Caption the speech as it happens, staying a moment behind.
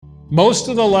Most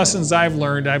of the lessons I've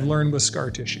learned with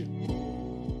scar tissue.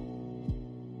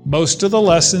 Most of the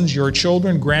lessons your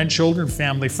children, grandchildren,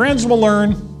 family, friends will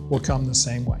learn will come the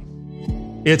same way.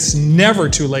 It's never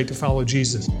too late to follow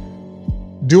Jesus.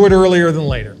 Do it earlier than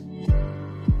later.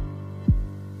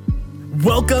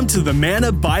 Welcome to the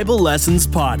Manna Bible Lessons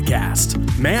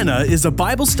Podcast. Manna is a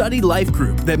Bible study life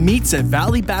group that meets at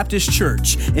Valley Baptist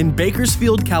Church in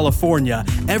Bakersfield, California,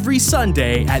 every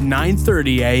Sunday at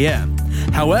 9:30 a.m.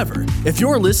 However, if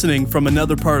you're listening from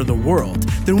another part of the world,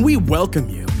 then we welcome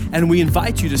you, and we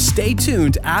invite you to stay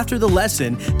tuned after the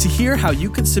lesson to hear how you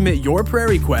can submit your prayer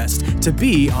request to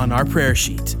be on our prayer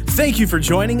sheet. Thank you for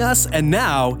joining us, and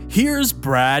now, here's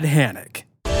Brad Hannock.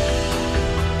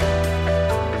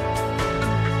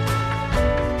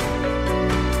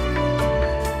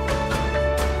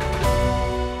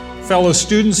 Fellow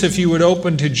students, if you would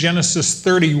open to Genesis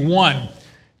 31,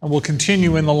 and we'll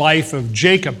continue in the life of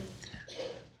Jacob.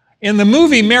 In the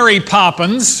movie Mary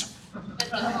Poppins,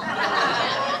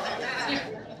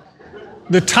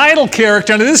 the title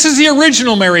character, now this is the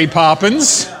original Mary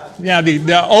Poppins,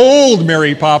 the old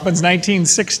Mary Poppins,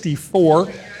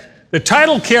 1964. The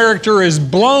title character is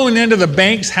blown into the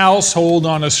Banks household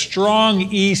on a strong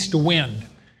east wind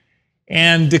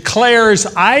and declares,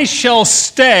 "I shall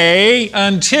stay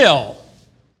until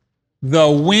the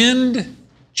wind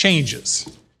changes."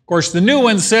 Of course, the new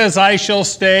one says, "I shall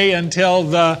stay until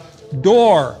the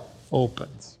door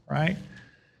opens," right?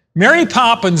 Mary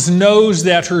Poppins knows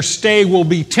that her stay will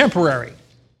be temporary.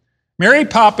 Mary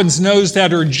Poppins knows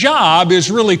that her job is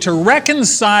really to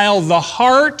reconcile the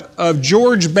heart of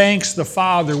George Banks, the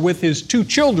father, with his two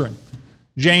children,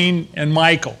 Jane and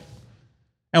Michael.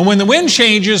 And when the wind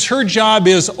changes, her job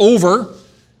is over,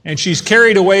 and she's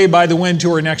carried away by the wind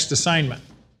to her next assignment.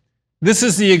 This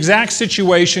is the exact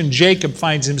situation Jacob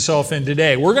finds himself in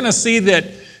today. We're going to see that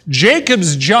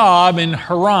Jacob's job in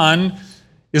Haran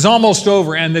is almost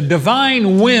over, and the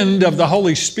divine wind of the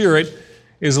Holy Spirit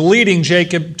is leading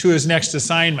Jacob to his next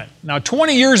assignment. Now,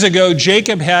 20 years ago,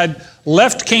 Jacob had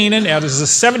left Canaan as a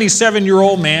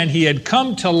 77-year-old man. He had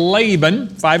come to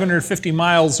Laban, 550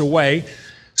 miles away,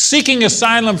 seeking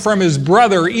asylum from his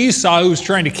brother Esau, who was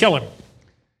trying to kill him.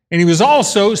 And he was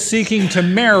also seeking to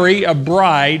marry a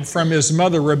bride from his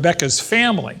mother Rebekah's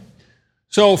family.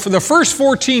 So for the first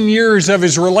 14 years of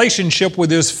his relationship with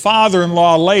his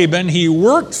father-in-law Laban, he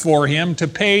worked for him to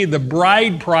pay the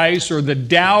bride price or the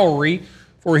dowry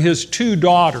for his two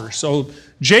daughters. So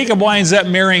Jacob winds up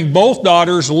marrying both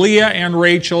daughters, Leah and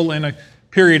Rachel, in a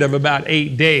period of about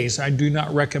 8 days. I do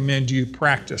not recommend you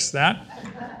practice that.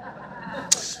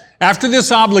 After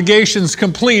this obligation's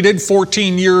completed,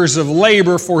 14 years of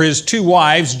labor for his two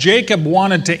wives, Jacob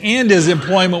wanted to end his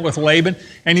employment with Laban,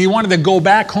 and he wanted to go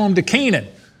back home to Canaan,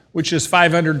 which is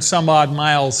 500 some odd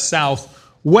miles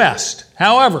southwest.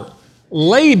 However,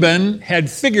 Laban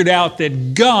had figured out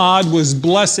that God was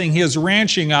blessing his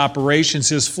ranching operations,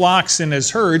 his flocks and his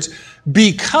herds,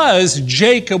 because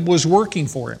Jacob was working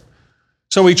for him.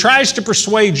 So he tries to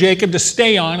persuade Jacob to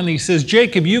stay on, and he says,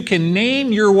 "Jacob, you can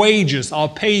name your wages. I'll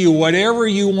pay you whatever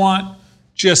you want.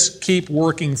 Just keep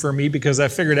working for me because I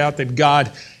figured out that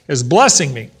God is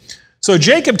blessing me." So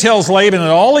Jacob tells Laban that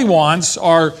all he wants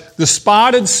are the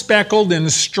spotted, speckled,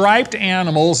 and striped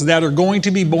animals that are going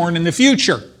to be born in the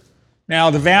future. Now,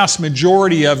 the vast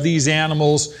majority of these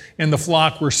animals in the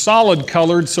flock were solid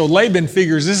colored, so Laban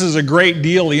figures this is a great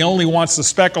deal. He only wants the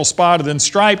speckled, spotted, and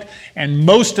striped, and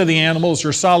most of the animals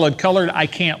are solid colored. I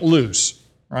can't lose,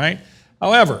 right?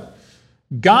 However,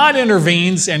 God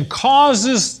intervenes and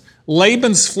causes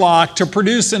Laban's flock to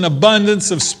produce an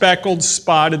abundance of speckled,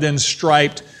 spotted, and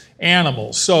striped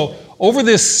animals. So over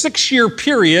this 6-year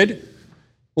period,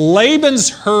 Laban's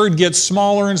herd gets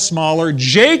smaller and smaller.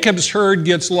 Jacob's herd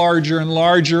gets larger and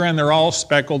larger, and they're all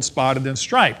speckled, spotted, and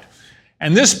striped.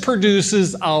 And this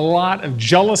produces a lot of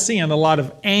jealousy and a lot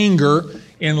of anger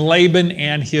in Laban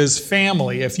and his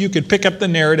family. If you could pick up the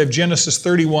narrative, Genesis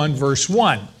 31, verse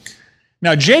 1.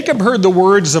 Now Jacob heard the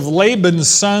words of Laban's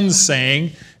sons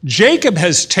saying, "Jacob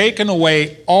has taken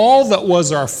away all that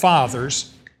was our father's,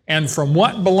 and from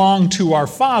what belonged to our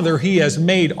father he has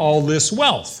made all this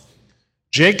wealth."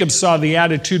 Jacob saw the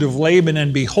attitude of Laban,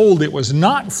 and behold, it was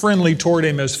not friendly toward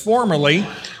him as formerly.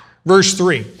 Verse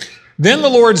 3, "Then the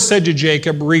Lord said to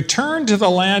Jacob, 'Return to the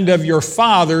land of your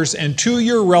fathers and to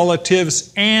your relatives,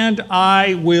 and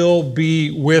I will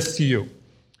be with you.'"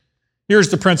 Here's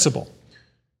the principle.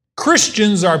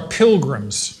 Christians are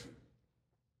pilgrims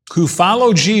who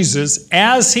follow Jesus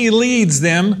as he leads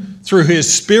them through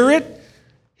his Spirit,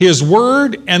 his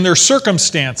Word, and their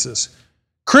circumstances.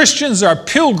 Christians are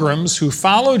pilgrims who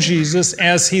follow Jesus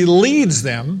as he leads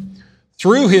them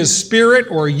through His Spirit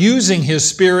or using His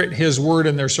Spirit, His Word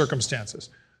in their circumstances.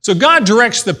 So God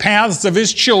directs the paths of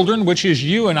His children, which is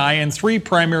you and I, in three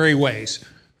primary ways.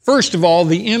 First of all,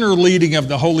 the inner leading of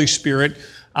the Holy Spirit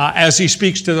as He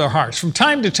speaks to their hearts. From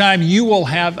time to time, you will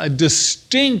have a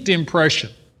distinct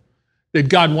impression that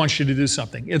God wants you to do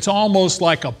something. It's almost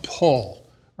like a pull,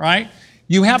 right?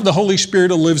 You have the Holy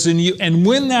Spirit who lives in you, and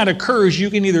when that occurs,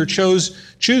 you can either choose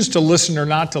to listen or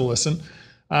not to listen.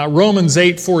 Romans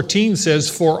 8:14 says,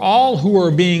 "For all who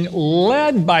are being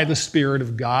led by the Spirit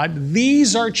of God,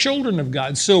 these are children of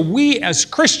God." So we as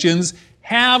Christians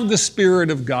have the Spirit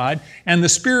of God, and the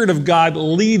Spirit of God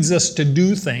leads us to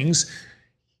do things.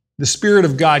 The Spirit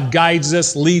of God guides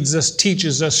us, leads us,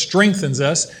 teaches us, strengthens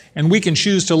us, and we can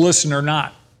choose to listen or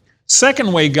not.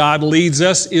 Second way God leads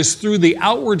us is through the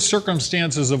outward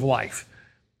circumstances of life.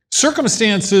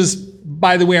 Circumstances,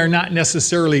 by the way, are not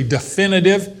necessarily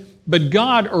definitive, but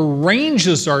God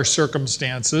arranges our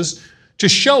circumstances to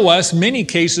show us, many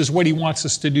cases, what He wants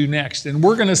us to do next. And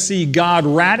we're going to see God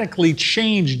radically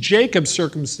change Jacob's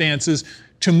circumstances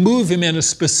to move him in a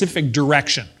specific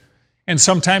direction. And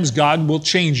sometimes God will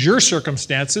change your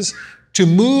circumstances to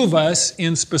move us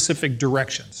in specific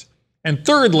directions. And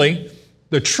thirdly,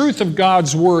 the truth of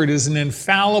God's Word is an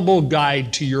infallible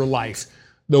guide to your life.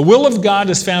 The will of God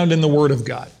is found in the Word of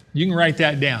God. You can write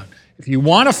that down. If you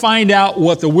want to find out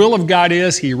what the will of God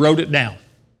is, He wrote it down.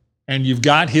 And you've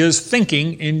got His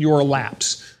thinking in your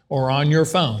laps or on your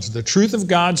phones. The truth of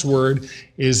God's Word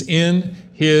is in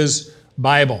His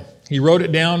Bible. He wrote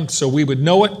it down so we would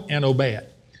know it and obey it.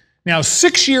 Now,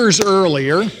 6 years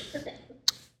earlier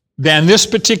than this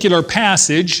particular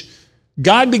passage,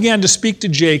 God began to speak to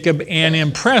Jacob and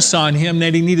impress on him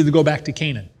that he needed to go back to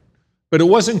Canaan. But it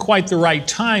wasn't quite the right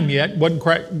time yet, wasn't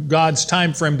quite God's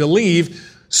time for him to leave.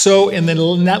 So in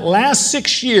that last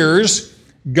 6 years,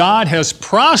 God has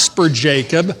prospered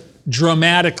Jacob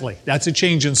dramatically. That's a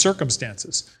change in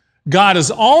circumstances. God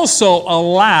has also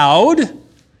allowed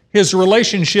his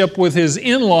relationship with his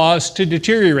in-laws to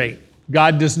deteriorate.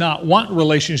 God does not want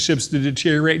relationships to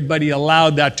deteriorate, but He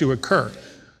allowed that to occur.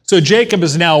 So Jacob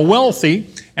is now wealthy,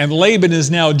 and Laban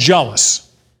is now jealous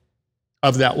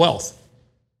of that wealth.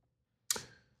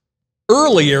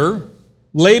 Earlier,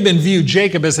 Laban viewed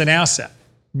Jacob as an asset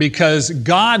because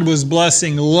God was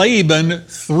blessing Laban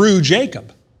through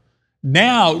Jacob.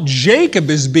 Now, Jacob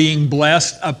is being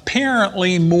blessed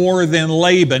apparently more than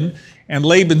Laban, and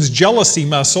Laban's jealousy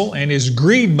muscle and his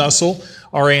greed muscle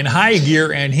are in high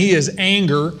gear, and he is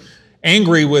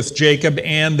angry with Jacob,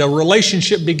 and the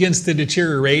relationship begins to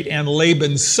deteriorate, and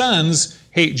Laban's sons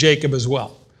hate Jacob as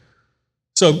well.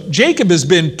 So Jacob has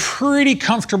been pretty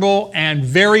comfortable and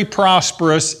very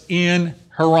prosperous in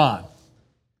Haran.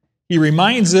 He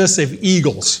reminds us of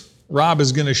eagles. Rob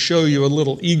is going to show you a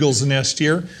little eagle's nest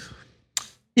here.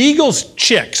 Eagles'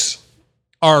 chicks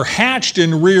are hatched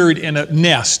and reared in a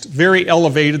nest, very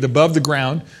elevated above the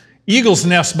ground. Eagles'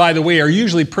 nests, by the way, are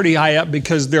usually pretty high up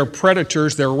because they're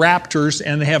predators, they're raptors,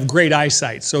 and they have great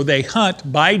eyesight. So they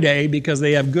hunt by day because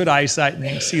they have good eyesight and they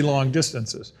can see long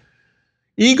distances.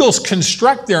 Eagles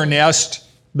construct their nest,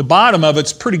 the bottom of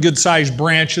it's pretty good-sized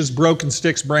branches, broken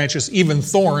sticks, branches, even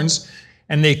thorns,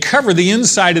 and they cover the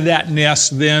inside of that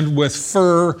nest then with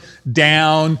fur,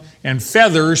 down, and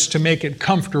feathers to make it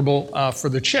comfortable for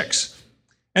the chicks.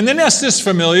 And the nest is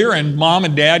familiar, and mom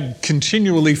and dad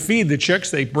continually feed the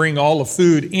chicks. They bring all the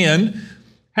food in.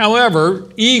 However,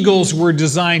 eagles were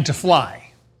designed to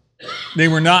fly. They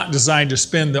were not designed to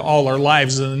spend all their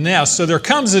lives in the nest. So there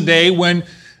comes a day when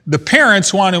the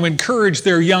parents want to encourage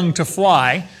their young to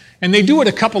fly, and they do it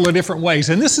a couple of different ways.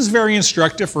 And this is very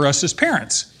instructive for us as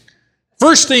parents.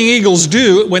 First thing eagles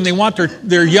do when they want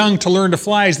their young to learn to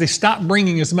fly is they stop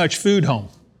bringing as much food home.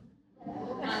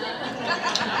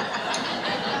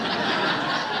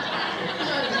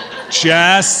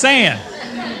 Just saying.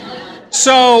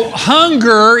 So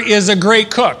hunger is a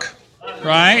great cook,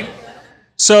 right?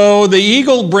 So the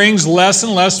eagle brings less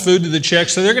and less food to the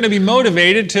chicks, so they're going to be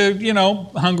motivated to,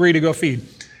 hungry to go feed.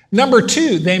 Number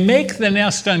two, they make the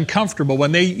nest uncomfortable.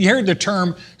 When you hear the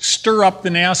term stir up the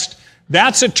nest,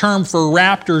 that's a term for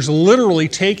raptors literally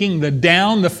taking the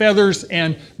down, the feathers,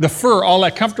 and the fur, all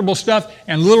that comfortable stuff,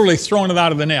 and literally throwing it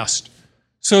out of the nest.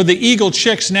 So the eagle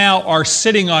chicks now are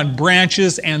sitting on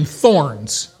branches and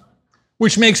thorns,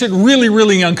 which makes it really,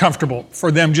 really uncomfortable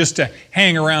for them just to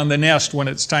hang around the nest when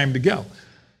it's time to go.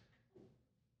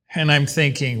 And I'm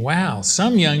thinking, wow,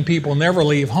 some young people never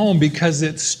leave home because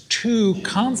it's too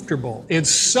comfortable. It's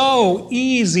so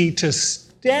easy to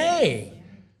stay.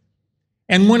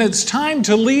 And when it's time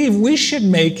to leave, we should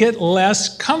make it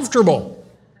less comfortable.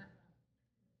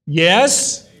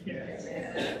 Yes?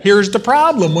 Here's the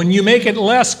problem. When you make it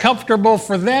less comfortable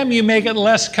for them, you make it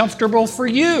less comfortable for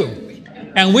you.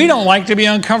 And we don't like to be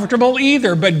uncomfortable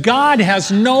either, but God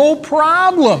has no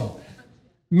problem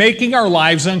making our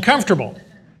lives uncomfortable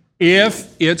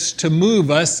if it's to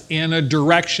move us in a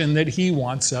direction that He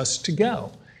wants us to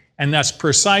go. And that's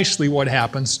precisely what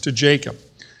happens to Jacob.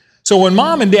 So when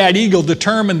Mom and Dad Eagle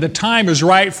determined the time is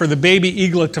right for the baby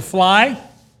eaglet to fly,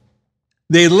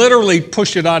 they literally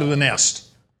pushed it out of the nest,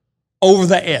 over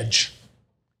the edge,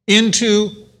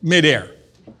 into midair.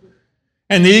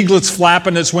 And the eaglet's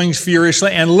flapping its wings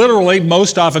furiously and literally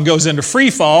most often goes into free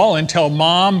fall until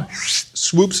Mom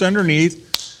swoops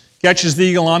underneath, catches the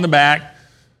eagle on the back,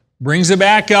 brings it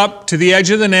back up to the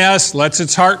edge of the nest, lets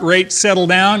its heart rate settle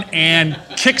down, and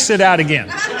kicks it out again.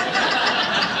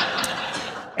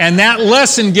 And that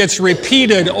lesson gets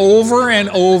repeated over and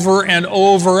over and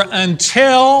over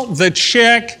until the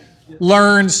chick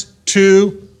learns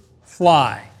to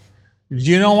fly. Do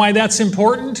you know why that's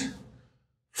important?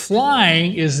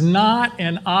 Flying is not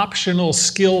an optional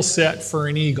skill set for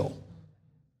an eagle.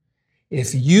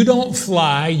 If you don't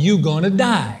fly, you're going to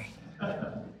die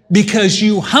because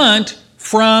you hunt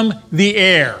from the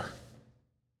air.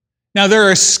 Now, there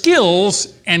are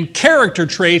skills and character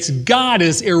traits God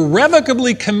is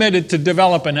irrevocably committed to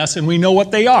develop in us, and we know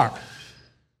what they are.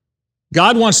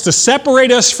 God wants to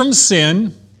separate us from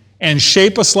sin and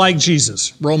shape us like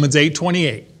Jesus, Romans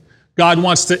 8:28. God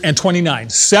wants to, and 29,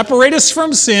 separate us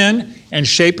from sin and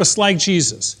shape us like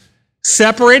Jesus.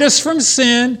 Separate us from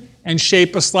sin and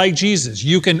shape us like Jesus.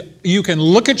 You can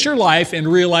look at your life and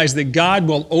realize that God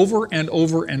will over and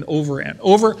over and over and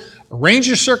over arrange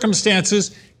your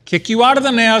circumstances, kick you out of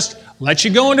the nest, let you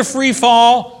go into free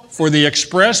fall for the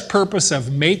express purpose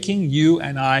of making you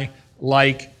and I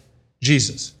like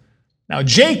Jesus. Now,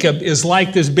 Jacob is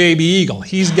like this baby eagle.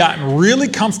 He's gotten really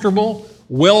comfortable,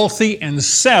 wealthy, and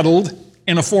settled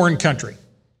in a foreign country.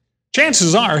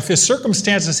 Chances are, if his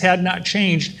circumstances had not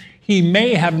changed, he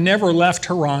may have never left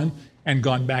Haran and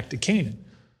gone back to Canaan.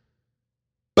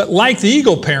 But like the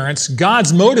eagle parents,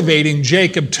 God's motivating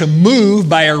Jacob to move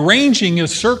by arranging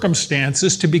his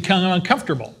circumstances to become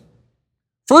uncomfortable.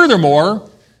 Furthermore,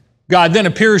 God then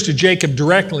appears to Jacob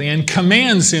directly and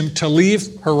commands him to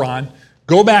leave Haran,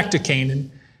 go back to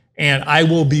Canaan, and I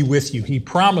will be with you. He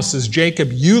promises Jacob,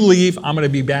 you leave, I'm going to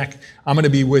be back, I'm going to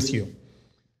be with you.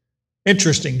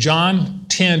 Interesting, John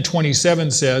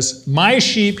 10:27 says, my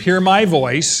sheep hear my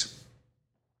voice,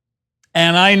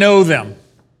 and I know them.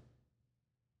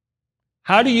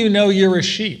 How do you know you're a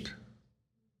sheep?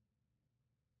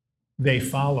 They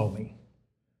follow me.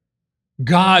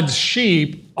 God's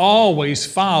sheep always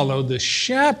follow the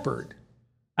shepherd.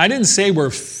 I didn't say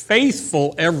we're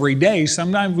faithful every day.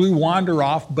 Sometimes we wander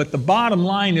off, but the bottom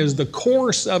line is the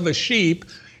course of a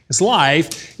sheep's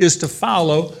life is to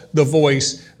follow the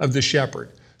voice of the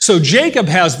shepherd. So Jacob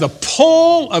has the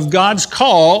pull of God's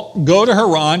call, go to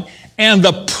Haran, and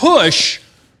the push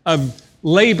of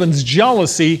Laban's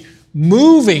jealousy,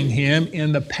 moving him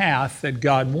in the path that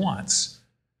God wants.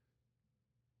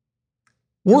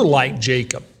 We're like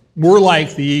Jacob. We're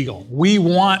like the eagle. We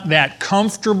want that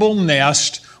comfortable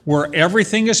nest where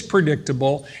everything is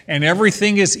predictable and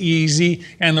everything is easy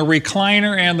and the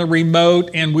recliner and the remote,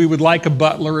 and we would like a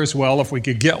butler as well if we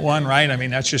could get one, right? I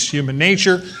mean, that's just human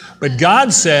nature. But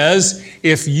God says,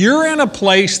 if you're in a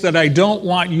place that I don't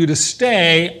want you to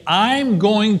stay, I'm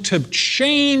going to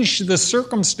change the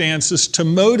circumstances to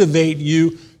motivate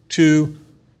you to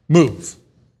move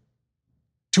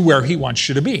to where He wants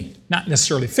you to be. Not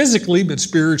necessarily physically, but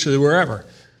spiritually, wherever.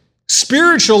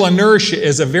 Spiritual inertia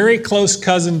is a very close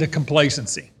cousin to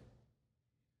complacency.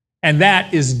 And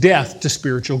that is death to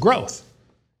spiritual growth.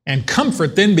 And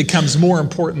comfort then becomes more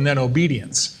important than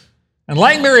obedience. And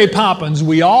like Mary Poppins,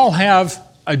 we all have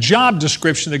a job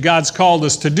description that God's called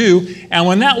us to do. And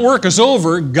when that work is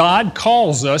over, God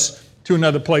calls us to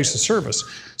another place of service.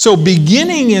 So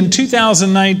beginning in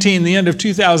 2019, the end of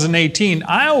 2018,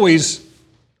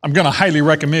 I'm going to highly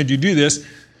recommend you do this.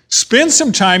 Spend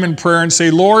some time in prayer and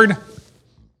say, Lord,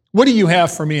 what do you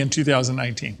have for me in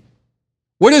 2019?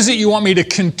 What is it you want me to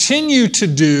continue to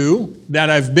do that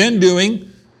I've been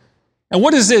doing? And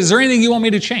what is there anything you want me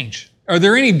to change? Are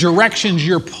there any directions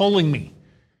you're pulling me?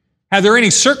 Are there any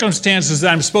circumstances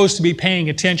that I'm supposed to be paying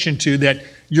attention to that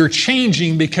you're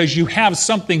changing because you have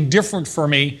something different for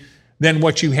me than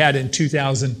what you had in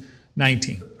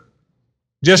 2019?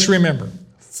 Just remember,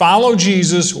 follow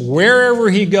Jesus wherever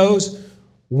He goes,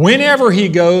 whenever He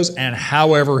goes, and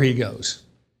however He goes.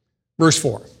 Verse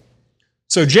 4.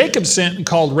 So Jacob sent and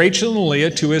called Rachel and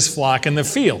Leah to his flock in the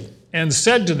field and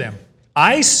said to them,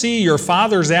 I see your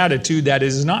father's attitude that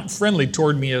is not friendly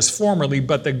toward me as formerly,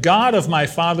 but the God of my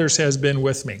fathers has been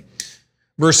with me.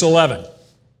 Verse 11.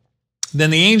 Then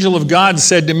the angel of God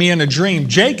said to me in a dream,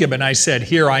 Jacob, and I said,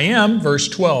 here I am. Verse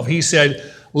 12. He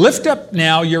said, lift up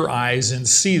now your eyes and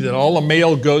see that all the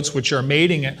male goats which are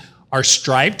mating are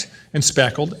striped and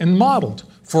speckled and mottled.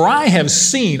 For I have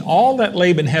seen all that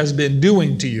Laban has been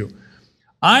doing to you.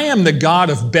 I am the God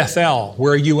of Bethel,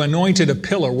 where you anointed a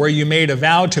pillar, where you made a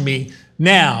vow to me.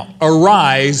 Now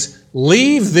arise,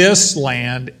 leave this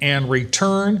land, and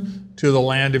return to the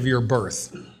land of your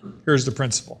birth. Here's the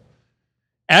principle.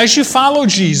 As you follow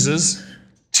Jesus,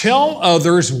 tell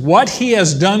others what he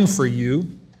has done for you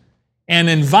and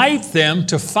invite them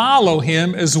to follow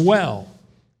him as well.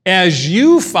 As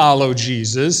you follow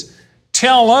Jesus,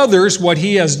 tell others what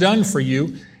he has done for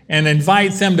you and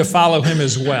invite them to follow him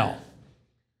as well.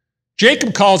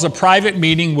 Jacob calls a private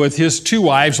meeting with his two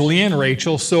wives, Leah and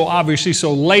Rachel, so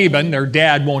Laban, their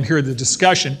dad, won't hear the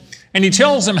discussion. And he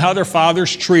tells them how their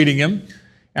father's treating him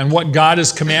and what God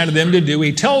has commanded them to do.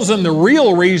 He tells them the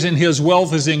real reason his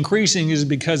wealth is increasing is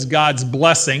because God's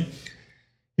blessing.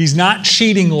 He's not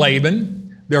cheating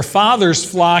Laban. Their father's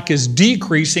flock is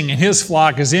decreasing and his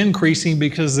flock is increasing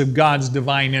because of God's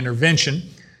divine intervention.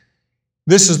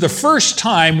 This is the first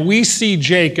time we see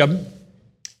Jacob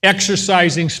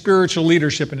exercising spiritual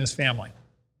leadership in his family.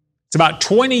 It's about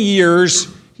 20 years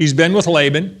he's been with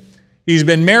Laban. He's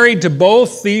been married to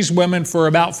both these women for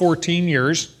about 14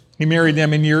 years. He married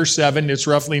them in year 7. It's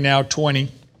roughly now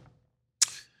 20.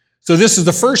 So this is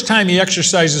the first time he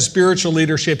exercises spiritual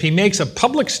leadership. He makes a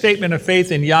public statement of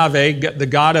faith in Yahweh, the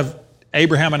God of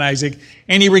Abraham and Isaac,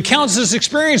 and he recounts his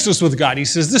experiences with God. He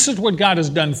says, this is what God has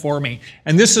done for me,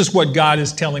 and this is what God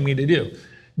is telling me to do.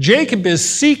 Jacob is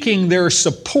seeking their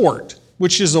support,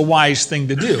 which is a wise thing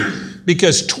to do,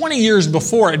 because 20 years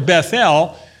before at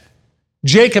Bethel,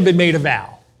 Jacob had made a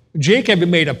vow. Jacob had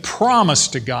made a promise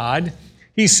to God.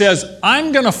 He says,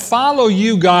 I'm going to follow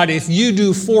you, God, if you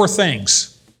do 4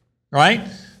 things, right?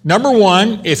 Number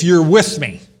 1, if you're with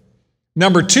me.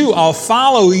 Number 2, I'll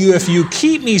follow you if you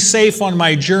keep me safe on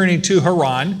my journey to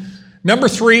Haran. Number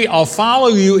 3, I'll follow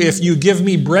you if you give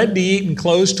me bread to eat and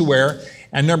clothes to wear.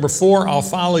 And number 4, I'll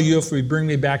follow you if we bring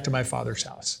me back to my father's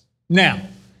house. Now,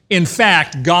 in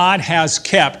fact, God has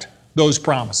kept those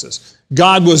promises.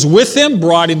 God was with him,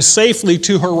 brought him safely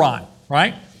to Haran,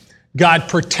 right? God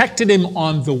protected him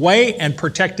on the way and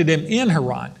protected him in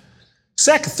Haran.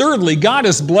 Thirdly, God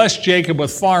has blessed Jacob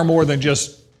with far more than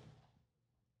just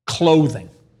clothing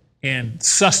and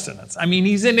sustenance. I mean,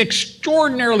 he's an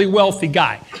extraordinarily wealthy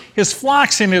guy. His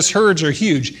flocks and his herds are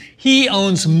huge. He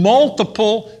owns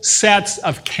multiple sets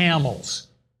of camels.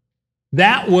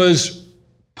 That was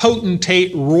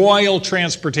potentate royal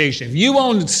transportation. If you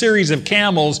owned a series of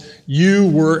camels, you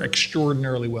were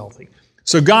extraordinarily wealthy.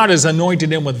 So God has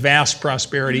anointed him with vast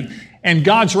prosperity, and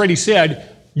God's already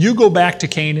said, you go back to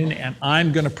Canaan and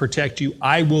I'm going to protect you.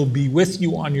 I will be with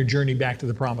you on your journey back to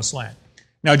the promised land.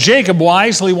 Now, Jacob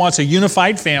wisely wants a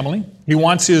unified family. He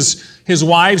wants his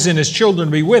wives and his children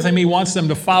to be with him. He wants them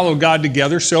to follow God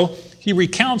together. So he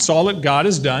recounts all that God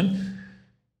has done,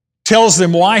 tells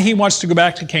them why he wants to go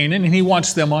back to Canaan, and he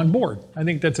wants them on board. I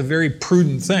think that's a very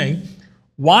prudent thing.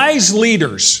 Wise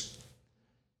leaders,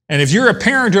 and if you're a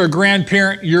parent or a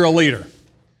grandparent, you're a leader.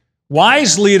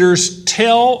 Wise leaders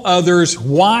tell others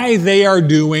why they are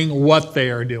doing what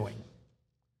they are doing,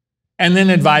 and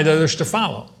then invite others to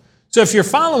follow. So if you're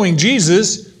following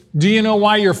Jesus, do you know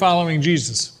why you're following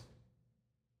Jesus?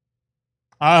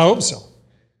 I hope so.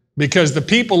 Because the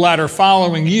people that are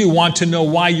following you want to know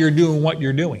why you're doing what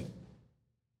you're doing.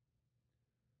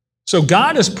 So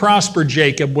God has prospered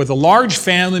Jacob with a large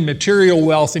family, material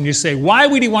wealth, and you say, why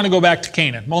would he want to go back to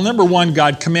Canaan? Well, number 1,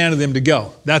 God commanded him to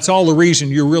go. That's all the reason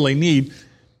you really need.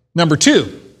 Number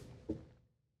 2,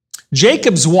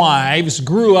 Jacob's wives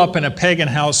grew up in a pagan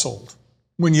household.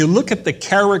 When you look at the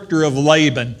character of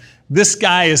Laban, this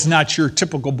guy is not your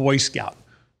typical Boy Scout.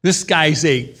 This guy's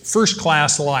a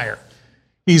first-class liar.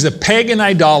 He's a pagan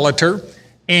idolater,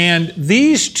 and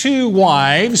these 2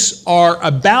 wives are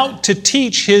about to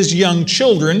teach his young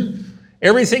children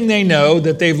everything they know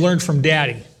that they've learned from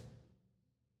Daddy.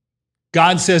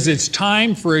 God says it's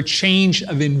time for a change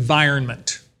of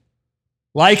environment.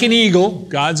 Like an eagle,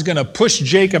 God's going to push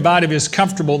Jacob out of his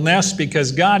comfortable nest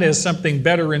because God has something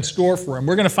better in store for him.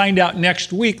 We're going to find out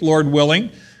next week, Lord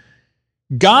willing.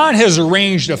 God has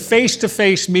arranged a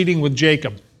face-to-face meeting with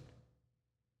Jacob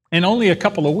in only a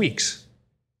couple of weeks.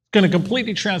 It's going to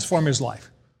completely transform his life.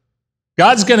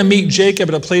 God's going to meet Jacob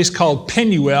at a place called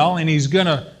Penuel, and he's going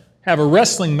to have a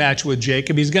wrestling match with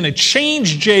Jacob. He's going to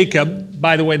change Jacob.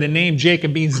 By the way, the name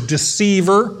Jacob means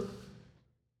deceiver.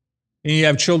 And you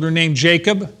have children named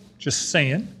Jacob, just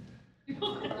saying.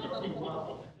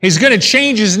 He's going to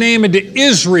change his name into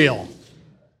Israel,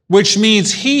 which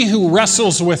means he who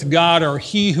wrestles with God or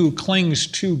he who clings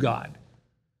to God.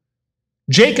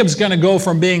 Jacob's going to go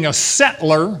from being a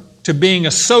settler to being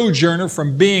a sojourner,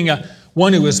 from being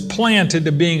one who is planted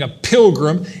to being a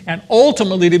pilgrim, and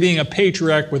ultimately to being a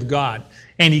patriarch with God.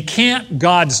 And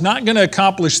God's not going to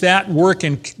accomplish that work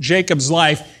in Jacob's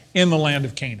life in the land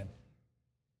of Canaan.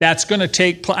 That's going to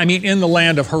take place, in the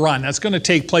land of Haran. That's going to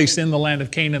take place in the land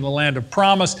of Canaan, the land of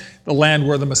promise, the land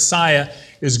where the Messiah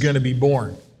is going to be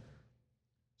born.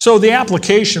 So the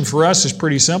application for us is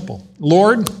pretty simple.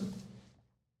 Lord,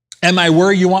 am I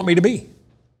where you want me to be?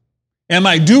 Am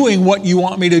I doing what you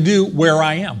want me to do where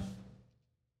I am?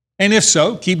 And if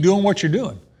so, keep doing what you're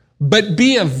doing. But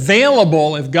be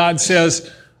available if God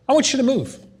says, I want you to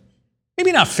move.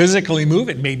 Maybe not physically move,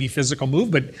 it may be physical move,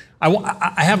 but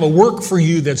I have a work for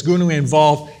you that's going to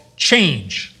involve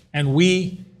change. And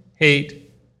we hate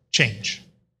change.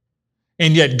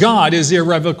 And yet God is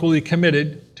irrevocably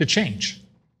committed to change.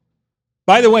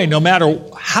 By the way, no matter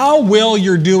how well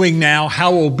you're doing now,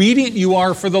 how obedient you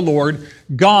are for the Lord,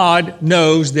 God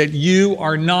knows that you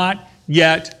are not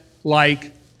yet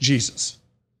like Jesus.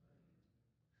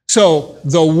 So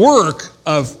the work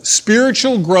of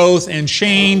spiritual growth and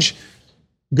change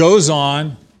goes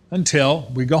on until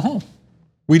we go home.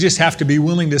 We just have to be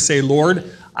willing to say,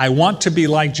 Lord, I want to be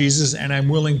like Jesus, and I'm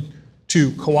willing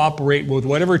to cooperate with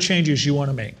whatever changes you want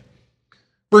to make.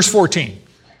 Verse 14,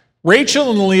 Rachel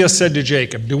and Leah said to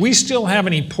Jacob, do we still have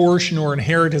any portion or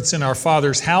inheritance in our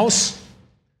father's house?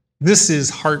 This is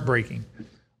heartbreaking.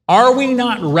 Are we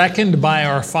not reckoned by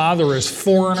our father as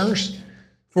foreigners?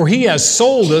 For he has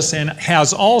sold us and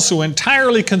has also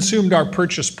entirely consumed our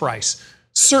purchase price.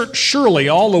 Surely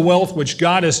all the wealth which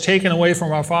God has taken away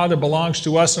from our father belongs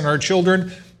to us and our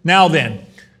children. Now then,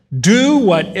 do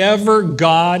whatever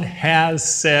God has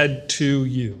said to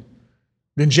you.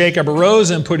 Then Jacob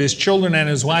arose and put his children and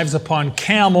his wives upon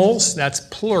camels. That's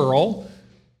plural.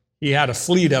 He had a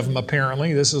fleet of them,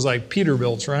 apparently. This is like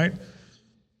Peterbilt's, right?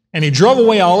 And he drove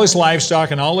away all his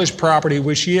livestock and all his property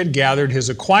which he had gathered, his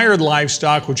acquired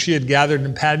livestock which he had gathered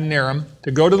in Paddan Aram,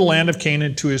 to go to the land of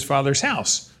Canaan to his father's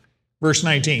house. Verse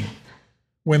 19,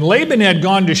 when Laban had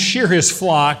gone to shear his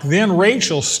flock, then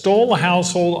Rachel stole the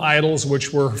household idols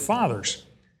which were her father's.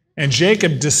 And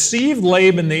Jacob deceived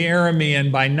Laban the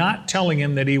Aramean by not telling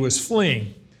him that he was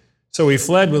fleeing. So he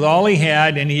fled with all he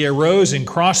had, and he arose and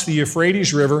crossed the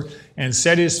Euphrates River and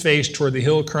set his face toward the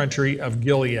hill country of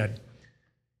Gilead.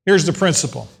 Here's the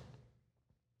principle.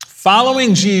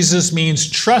 Following Jesus means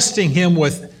trusting him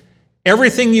with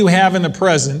everything you have in the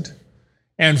present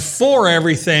and for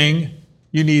everything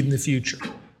you need in the future.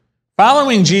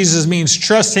 Following Jesus means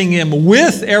trusting him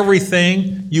with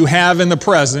everything you have in the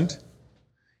present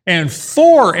and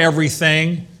for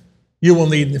everything you will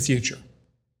need in the future.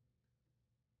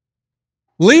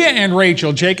 Leah and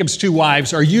Rachel, Jacob's two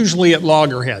wives, are usually at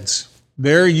loggerheads.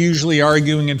 They're usually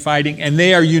arguing and fighting, and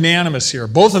they are unanimous here.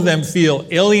 Both of them feel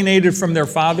alienated from their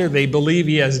father. They believe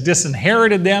he has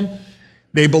disinherited them.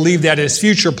 They believe that his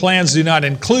future plans do not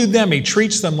include them. He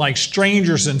treats them like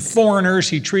strangers and foreigners.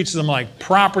 He treats them like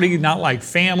property, not like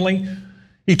family.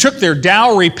 He took their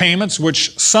dowry payments,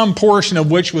 which some portion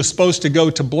of which was supposed to go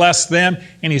to bless them,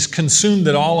 and he's consumed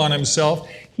it all on himself.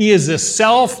 He is a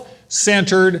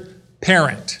self-centered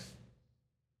parent.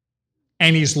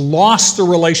 And he's lost the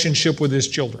relationship with his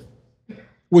children,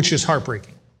 which is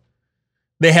heartbreaking.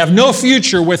 They have no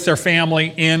future with their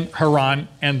family in Haran,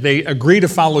 and they agree to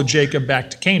follow Jacob back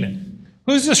to Canaan.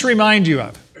 Who does this remind you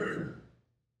of?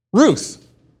 Ruth.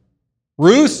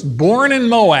 Ruth, born in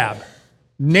Moab,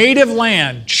 native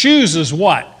land, chooses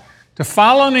what? To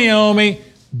follow Naomi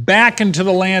back into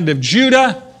the land of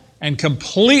Judah and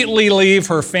completely leave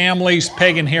her family's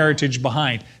pagan heritage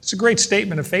behind. It's a great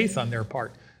statement of faith on their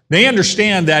part. They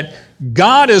understand that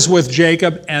God is with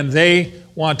Jacob and they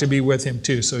want to be with him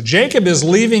too. So Jacob is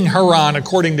leaving Haran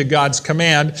according to God's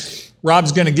command.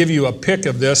 Rob's going to give you a pic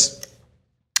of this.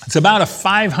 It's about a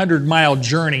 500-mile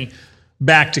journey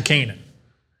back to Canaan.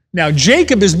 Now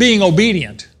Jacob is being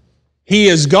obedient. He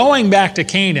is going back to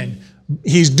Canaan.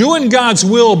 He's doing God's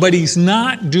will, but he's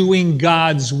not doing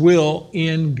God's will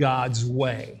in God's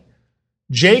way.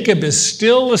 Jacob is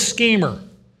still a schemer.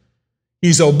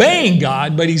 He's obeying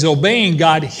God, but he's obeying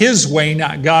God his way,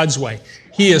 not God's way.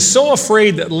 He is so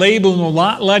afraid that Laban will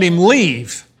not let him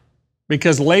leave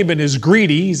because Laban is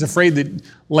greedy. He's afraid that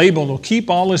Laban will keep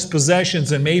all his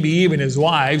possessions and maybe even his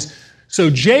wives. So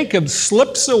Jacob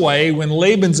slips away when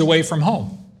Laban's away from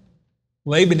home.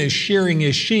 Laban is shearing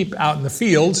his sheep out in the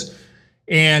fields,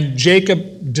 and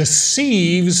Jacob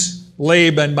deceives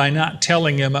Laban by not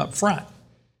telling him up front.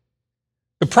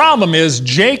 The problem is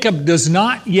Jacob does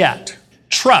not yet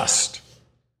trust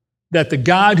that the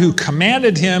God who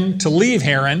commanded him to leave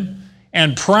Haran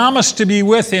and promised to be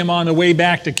with him on the way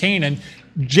back to Canaan,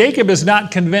 Jacob is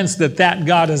not convinced that that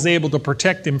God is able to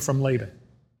protect him from Laban.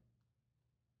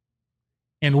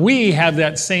 And we have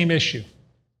that same issue.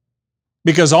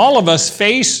 Because all of us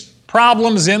face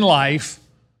problems in life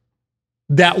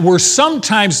that we're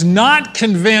sometimes not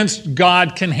convinced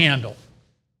God can handle.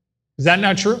 Is that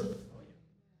not true?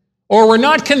 Or we're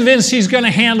not convinced He's going to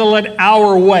handle it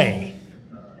our way.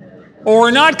 Or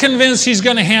we're not convinced He's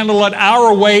going to handle it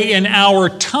our way in our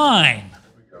time.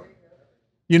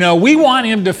 You know, we want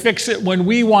Him to fix it when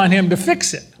we want Him to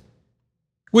fix it,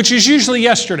 which is usually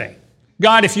yesterday.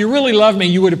 God, if you really love me,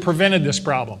 you would have prevented this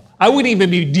problem. I wouldn't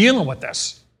even be dealing with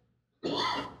this.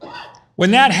 When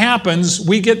that happens,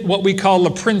 we get what we call the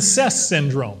princess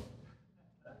syndrome.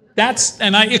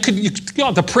 You could call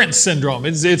it the prince syndrome.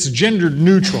 It's gender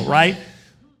neutral, right?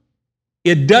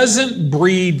 It doesn't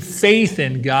breed faith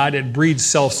in God, it breeds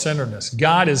self-centeredness.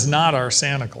 God is not our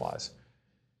Santa Claus.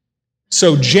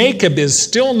 So Jacob is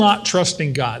still not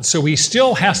trusting God. So he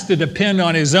still has to depend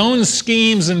on his own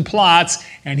schemes and plots,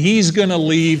 and he's going to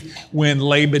leave when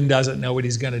Laban doesn't know it.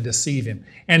 He's going to deceive him.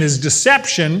 And his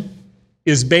deception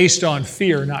is based on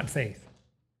fear, not faith.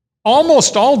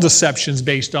 Almost all deception is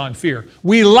based on fear.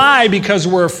 We lie because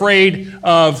we're afraid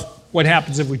of what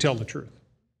happens if we tell the truth.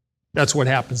 That's what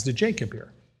happens to Jacob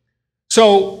here.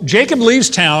 So Jacob leaves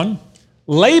town.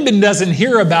 Laban doesn't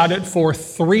hear about it for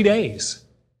 3 days.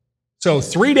 So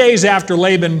 3 days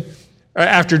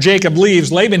after Jacob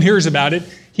leaves, Laban hears about it.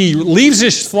 He leaves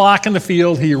his flock in the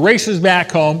field. He races back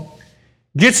home,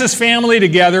 gets his family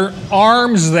together,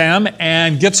 arms them,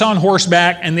 and gets on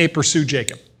horseback, and they pursue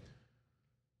Jacob.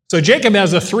 So Jacob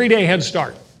has a 3-day head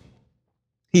start.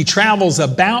 He travels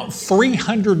about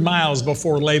 300 miles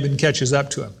before Laban catches up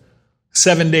to him.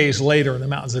 7 days later in the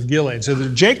mountains of Gilead. So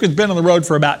Jacob's been on the road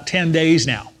for about 10 days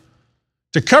now.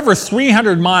 To cover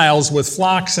 300 miles with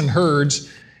flocks and herds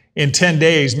in 10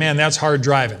 days, man, that's hard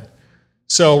driving.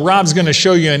 So Rob's going to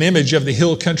show you an image of the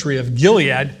hill country of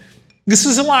Gilead. This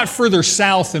is a lot further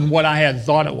south than what I had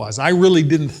thought it was. I really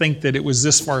didn't think that it was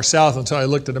this far south until I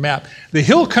looked at the map. The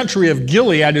hill country of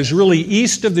Gilead is really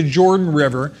east of the Jordan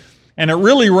River, and it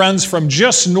really runs from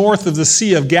just north of the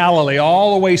Sea of Galilee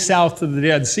all the way south to the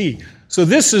Dead Sea. So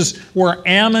this is where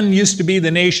Ammon used to be,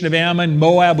 the nation of Ammon.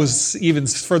 Moab was even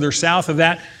further south of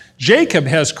that. Jacob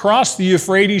has crossed the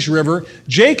Euphrates River.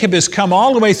 Jacob has come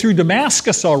all the way through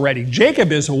Damascus already.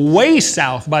 Jacob is way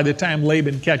south by the time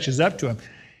Laban catches up to him.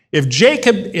 If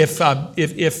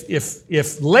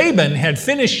Laban had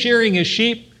finished shearing his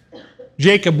sheep,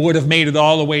 Jacob would have made it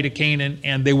all the way to Canaan,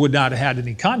 and they would not have had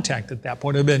any contact at that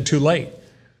point. It would have been too late.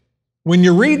 When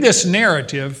you read this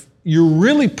narrative, you're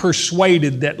really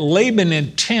persuaded that Laban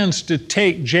intends to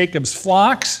take Jacob's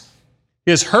flocks,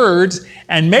 his herds,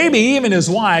 and maybe even his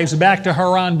wives back to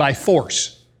Haran by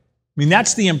force. I mean,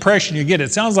 that's the impression you get.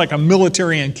 It sounds like a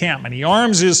military encampment. He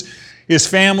arms his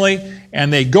family,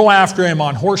 and they go after him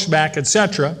on horseback,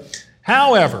 etc.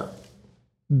 However,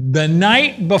 the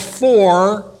night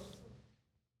before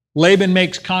Laban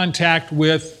makes contact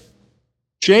with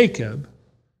Jacob,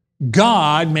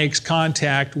 God makes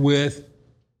contact with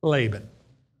Laban.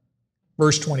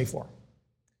 Verse 24.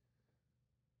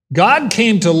 God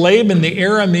came to Laban the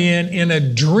Aramean in a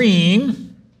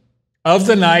dream of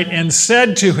the night and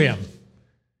said to him,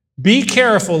 "Be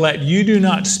careful that you do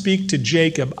not speak to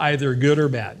Jacob either good or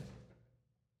bad."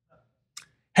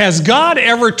 Has God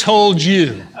ever told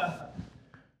you,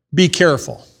 be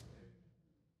careful?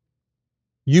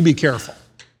 You be careful.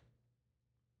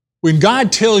 When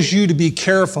God tells you to be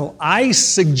careful, I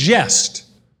suggest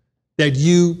that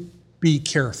you be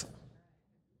careful.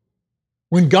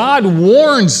 When God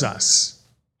warns us,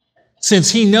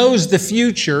 since He knows the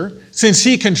future, since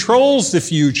He controls the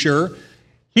future,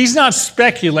 He's not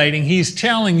speculating, He's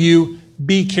telling you,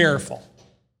 be careful.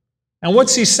 And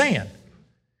what's He saying?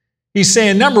 He's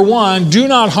saying, number one, do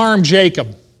not harm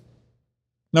Jacob.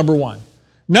 Number one.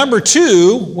 Number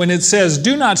two, when it says,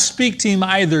 do not speak to him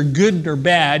either good or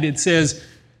bad, it says,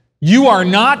 you are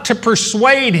not to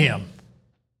persuade him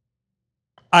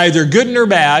either good or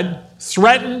bad,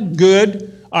 threaten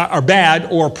good or bad,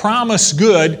 or promise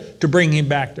good to bring him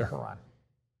back to Haran.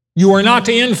 You are not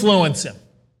to influence him,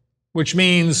 which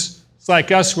means it's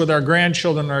like us with our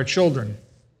grandchildren and our children.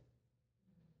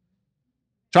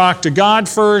 Talk to God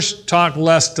first, talk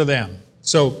less to them.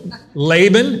 So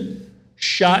Laban,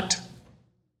 shut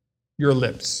your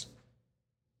lips.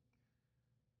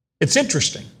 It's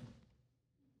interesting.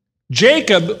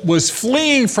 Jacob was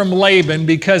fleeing from Laban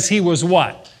because he was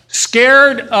what?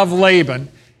 Scared of Laban,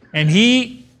 and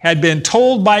he had been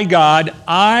told by God,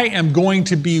 I am going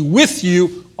to be with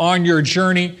you on your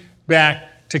journey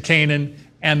back to Canaan.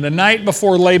 And the night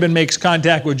before Laban makes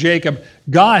contact with Jacob,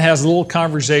 God has a little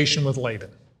conversation with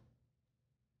Laban.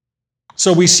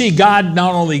 So we see God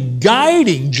not only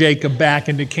guiding Jacob back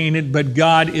into Canaan, but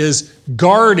God is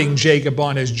guarding Jacob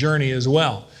on his journey as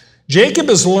well. Jacob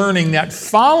is learning that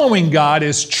following God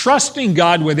is trusting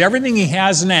God with everything he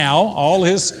has now, all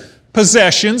his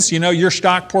possessions, your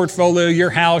stock portfolio, your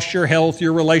house, your health,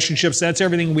 your relationships, that's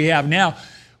everything we have now.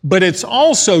 But it's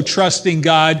also trusting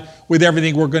God with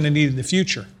everything we're going to need in the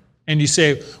future. And you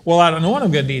say, well, I don't know what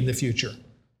I'm going to need in the future.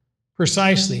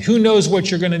 Precisely. Who knows what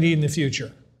you're going to need in the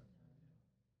future?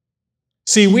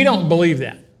 See, we don't believe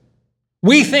that.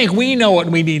 We think we know what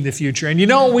we need in the future. And you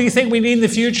know what we think we need in the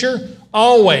future?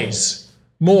 Always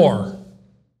more.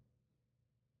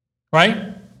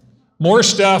 Right? More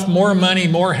stuff, more money,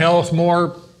 more health,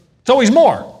 more. It's always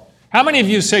more. How many of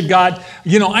you said, God,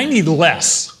 I need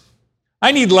less.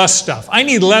 I need less stuff. I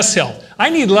need less health. I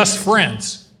need less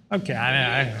friends. Okay,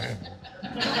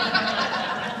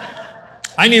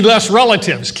 I need less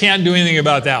relatives. Can't do anything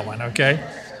about that one, okay?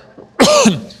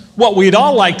 What we'd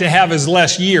all like to have is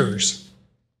less years.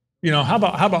 How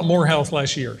about more health,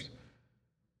 less years?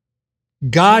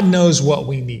 God knows what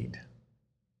we need.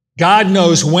 God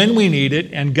knows when we need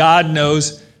it, and God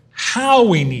knows how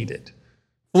we need it.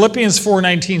 Philippians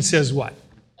 4:19 says what?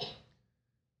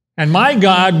 And my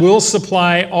God will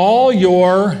supply all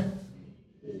your,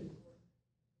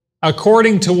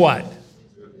 according to what?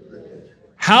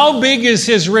 How big is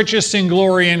his riches in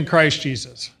glory in Christ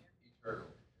Jesus?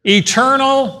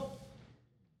 Eternal,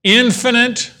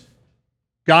 infinite.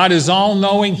 God is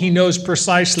all-knowing. He knows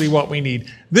precisely what we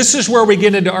need. This is where we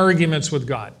get into arguments with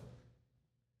God.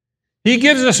 He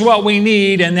gives us what we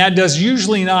need, and that does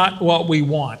usually not what we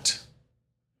want.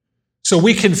 So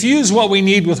we confuse what we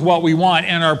need with what we want,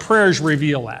 and our prayers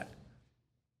reveal that.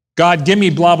 God, give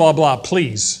me blah, blah, blah,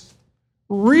 please.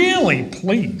 Really,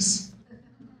 please?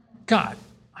 God,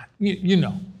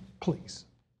 please.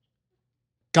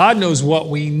 God knows what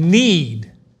we need.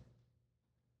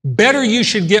 Better you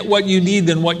should get what you need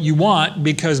than what you want,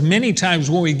 because many times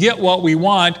when we get what we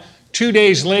want, 2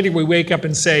 days later we wake up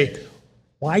and say,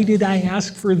 why did I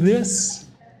ask for this?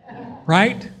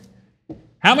 Right?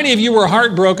 How many of you were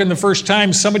heartbroken the first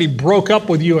time somebody broke up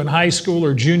with you in high school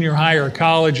or junior high or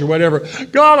college or whatever?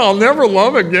 God, I'll never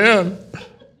love again.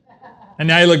 And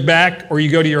now you look back, or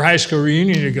you go to your high school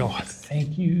reunion and you go,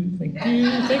 thank you, thank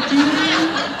you, thank you.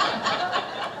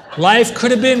 Life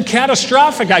could have been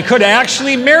catastrophic. I could have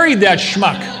actually married that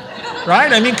schmuck.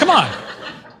 Right? I mean, come on.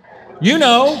 You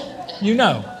know.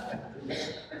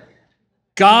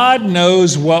 God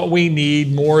knows what we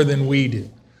need more than we do.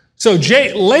 So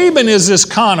Laban is this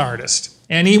con artist,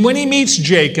 and when he meets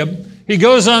Jacob, he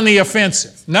goes on the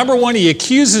offensive. Number one, he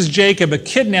accuses Jacob of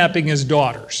kidnapping his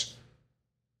daughters.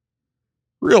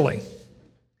 Really?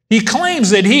 He claims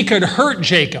that he could hurt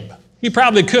Jacob. He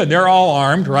probably could. They're all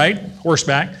armed, right?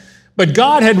 Horseback. But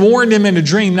God had warned him in a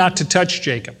dream not to touch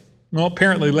Jacob. Well,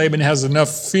 apparently Laban has enough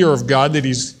fear of God that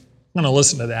he's going to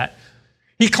listen to that.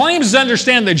 He claims to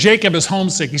understand that Jacob is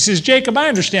homesick. He says, Jacob, I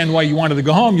understand why you wanted to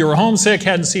go home. You were homesick,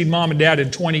 hadn't seen mom and dad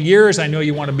in 20 years. I know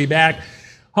you want to be back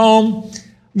home.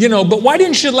 But why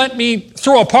didn't you let me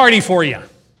throw a party for you?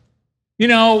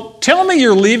 Tell me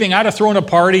you're leaving. I'd have thrown a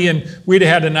party and we'd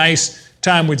have had a nice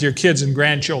time with your kids and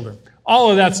grandchildren. All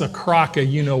of that's a crock of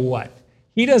you-know-what.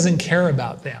 He doesn't care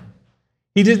about them.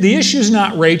 The issue's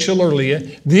not Rachel or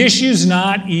Leah. The issue's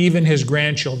not even his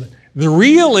grandchildren. The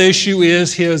real issue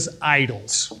is his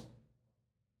idols.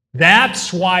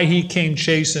 That's why he came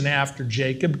chasing after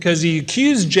Jacob, because he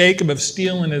accused Jacob of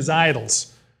stealing his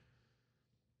idols.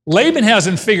 Laban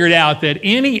hasn't figured out that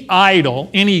any idol,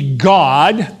 any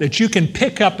god that you can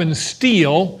pick up and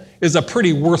steal is a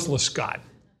pretty worthless god.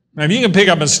 Now, if you can pick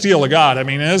up and steal a god,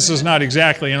 this is not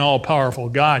exactly an all-powerful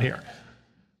God here.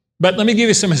 But let me give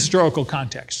you some historical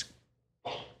context.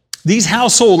 These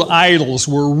household idols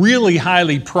were really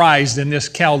highly prized in this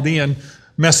Chaldean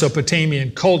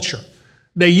Mesopotamian culture.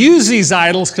 They used these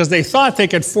idols because they thought they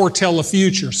could foretell the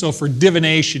future. So for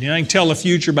divination, you can tell the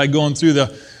future by going through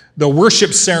the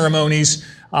worship ceremonies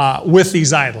with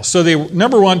these idols. So they,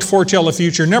 number one, to foretell the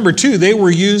future. Number two, they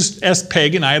were used as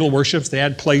pagan idol worships. They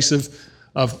had place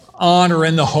of honor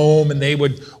in the home, and they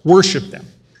would worship them.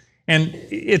 And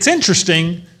it's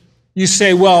interesting, you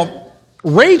say, well,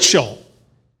 Rachel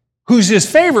who's his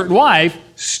favorite wife,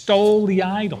 stole the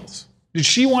idols. Did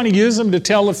she want to use them to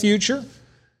tell the future?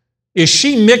 Is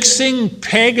she mixing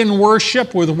pagan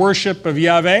worship with worship of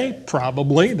Yahweh?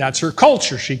 Probably. That's her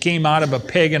culture. She came out of a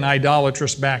pagan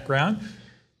idolatrous background.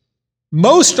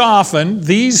 Most often,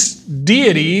 these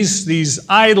deities, these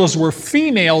idols, were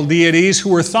female deities who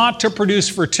were thought to produce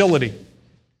fertility.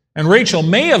 And Rachel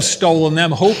may have stolen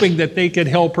them, hoping that they could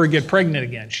help her get pregnant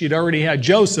again. She'd already had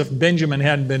Joseph. Benjamin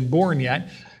hadn't been born yet.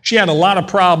 She had a lot of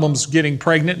problems getting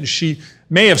pregnant, and she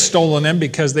may have stolen them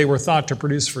because they were thought to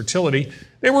produce fertility.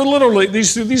 They were literally,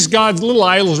 these gods, little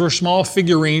idols were small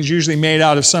figurines, usually made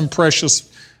out of some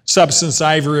precious substance,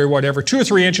 ivory or whatever, 2 or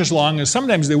 3 inches long, and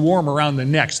sometimes they wore them around the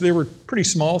neck. So they were pretty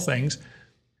small things.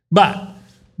 But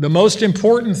the most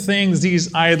important things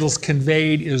these idols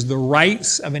conveyed is the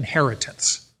rights of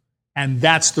inheritance. And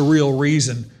that's the real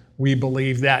reason we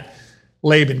believe that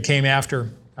Laban came after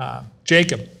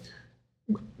Jacob.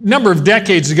 A number of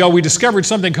decades ago, we discovered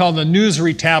something called the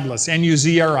Nuzri tablets,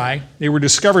 N-U-Z-R-I. They were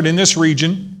discovered in this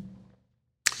region.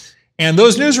 And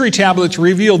those Nuzri tablets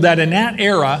revealed that in that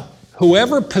era,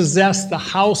 whoever possessed the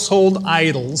household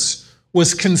idols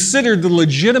was considered the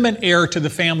legitimate heir to the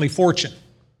family fortune.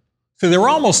 So they were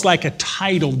almost like a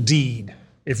title deed.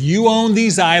 If you owned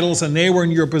these idols and they were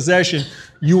in your possession,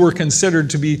 you were considered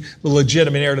to be the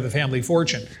legitimate heir to the family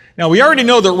fortune. Now, we already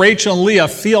know that Rachel and Leah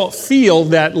feel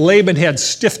that Laban had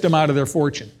stiffed them out of their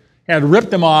fortune, had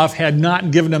ripped them off, had not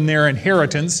given them their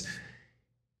inheritance.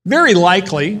 Very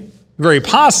likely, very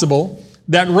possible,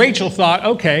 that Rachel thought,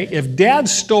 okay, if Dad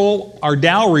stole our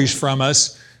dowries from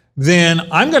us, then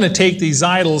I'm going to take these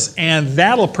idols and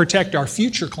that'll protect our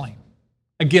future claim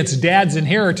against Dad's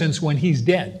inheritance when he's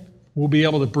dead. We'll be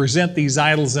able to present these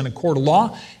idols in a court of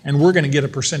law, and we're going to get a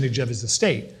percentage of his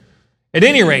estate. At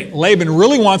any rate, Laban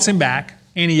really wants him back,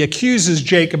 and he accuses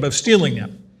Jacob of stealing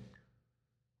them.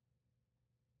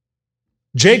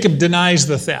 Jacob denies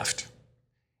the theft.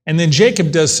 And then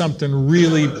Jacob does something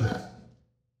really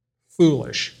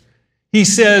foolish. He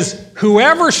says,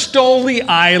 whoever stole the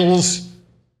idols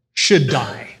should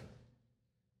die.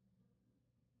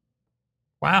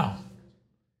 Wow.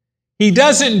 He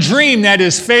doesn't dream that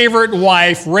his favorite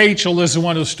wife, Rachel, is the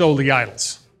one who stole the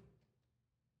idols.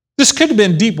 This could have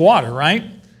been deep water, right?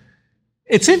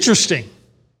 It's interesting.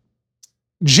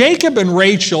 Jacob and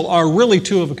Rachel are really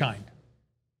two of a kind.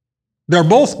 They're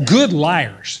both good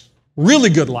liars,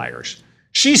 really good liars.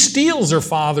 She steals her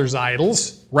father's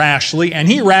idols rashly, and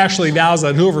he rashly vows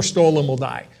that whoever stole them will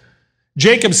die.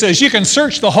 Jacob says, you can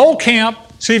search the whole camp,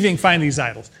 see if you can find these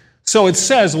idols. So it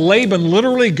says Laban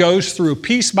literally goes through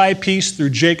piece by piece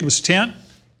through Jacob's tent,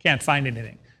 can't find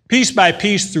anything. Piece by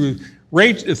piece through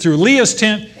Leah's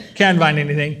tent, can't find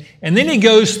anything. And then he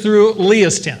goes through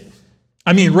Rachel's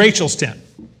tent.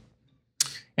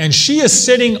 And she is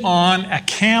sitting on a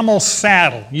camel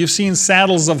saddle. You've seen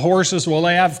saddles of horses. Well,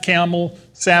 they have camel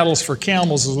saddles for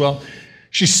camels as well.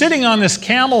 She's sitting on this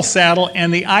camel saddle,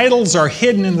 and the idols are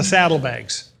hidden in the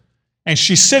saddlebags. And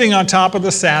she's sitting on top of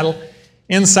the saddle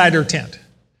inside her tent.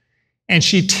 And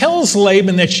she tells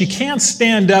Laban that she can't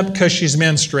stand up because she's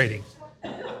menstruating.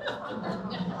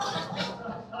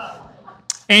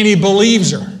 And he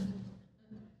believes her.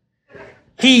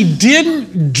 He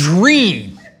didn't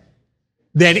dream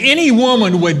that any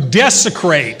woman would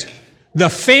desecrate the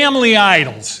family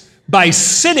idols by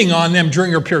sitting on them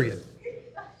during her period,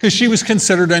 because she was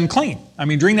considered unclean. I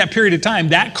mean, during that period of time,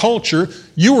 that culture,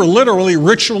 you were literally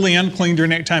ritually unclean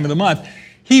during that time of the month.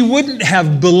 He wouldn't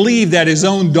have believed that his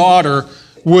own daughter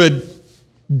would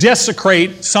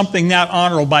desecrate something that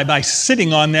honorable by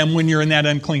sitting on them when you're in that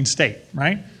unclean state,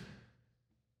 right?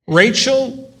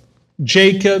 Rachel,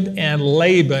 Jacob, and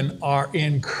Laban are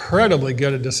incredibly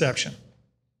good at deception.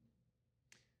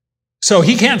 So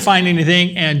he can't find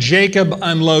anything, and Jacob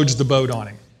unloads the boat on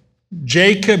him.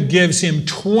 Jacob gives him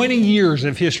 20 years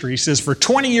of history. He says, for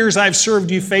 20 years I've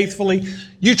served you faithfully.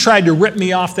 You tried to rip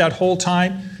me off that whole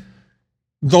time.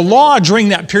 The law during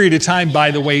that period of time,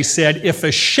 by the way, said if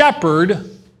a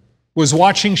shepherd was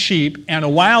watching sheep and a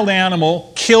wild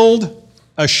animal killed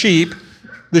a sheep,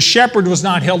 the shepherd was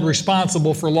not held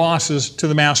responsible for losses to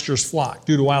the master's flock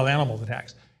due to wild animal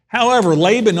attacks. However,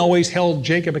 Laban always held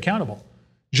Jacob accountable.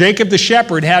 Jacob the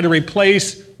shepherd had to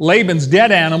replace Laban's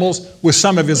dead animals with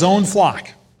some of his own flock,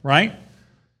 right?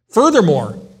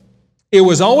 Furthermore, it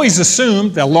was always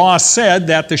assumed, the law said,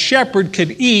 that the shepherd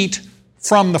could eat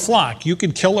from the flock. You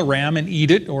could kill a ram and eat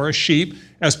it, or a sheep,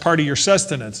 as part of your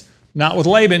sustenance. Not with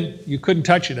Laban, you couldn't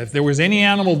touch it. If there was any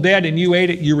animal dead and you ate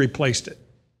it, you replaced it.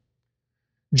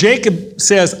 Jacob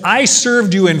says, I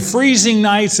served you in freezing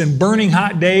nights and burning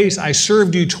hot days. I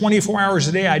served you 24 hours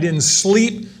a day. I didn't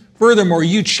sleep Furthermore,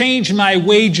 you changed my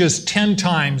wages 10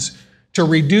 times to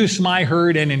reduce my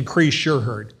herd and increase your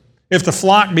herd. If the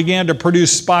flock began to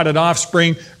produce spotted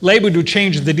offspring, Laban would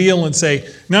change the deal and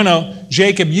say, no,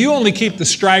 Jacob, you only keep the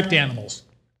striped animals.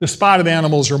 The spotted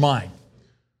animals are mine.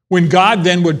 When God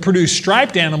then would produce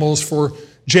striped animals for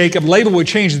Jacob, Laban would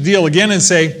change the deal again and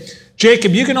say,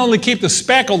 Jacob, you can only keep the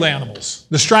speckled animals.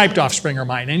 The striped offspring are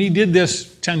mine. And he did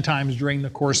this 10 times during the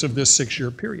course of this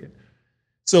 6-year period.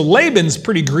 So Laban's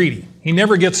pretty greedy. He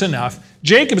never gets enough.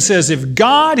 Jacob says, if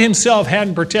God himself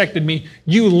hadn't protected me,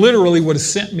 you literally would have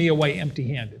sent me away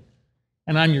empty-handed.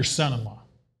 And I'm your son-in-law.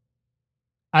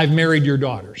 I've married your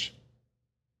daughters.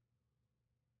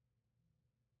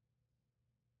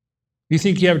 You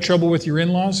think you have trouble with your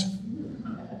in-laws?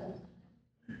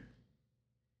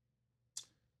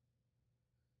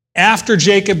 After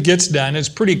Jacob gets done, it's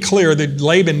pretty clear that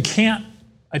Laban can't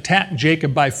attack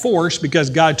Jacob by force because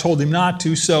God told him not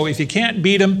to. So if you can't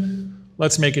beat him,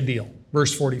 let's make a deal.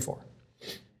 Verse 44.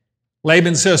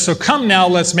 Laban says, so come now,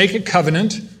 let's make a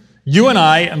covenant, you and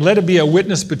I, and let it be a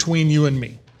witness between you and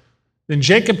me. Then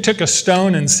Jacob took a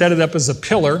stone and set it up as a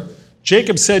pillar.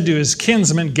 Jacob said to his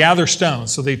kinsmen, gather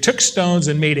stones. So they took stones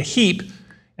and made a heap,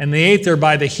 and they ate there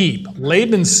by the heap.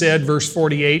 Laban said, verse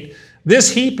 48,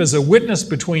 this heap is a witness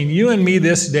between you and me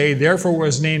this day, therefore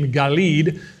was named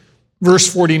Gilead.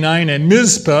 Verse 49, and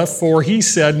Mizpah, for he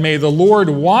said, may the Lord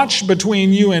watch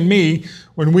between you and me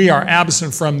when we are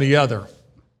absent from the other.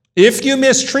 If you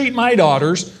mistreat my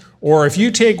daughters, or if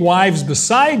you take wives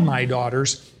beside my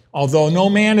daughters, although no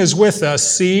man is with us,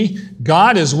 see,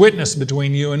 God is witness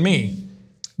between you and me.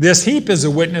 This heap is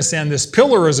a witness, and this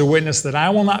pillar is a witness that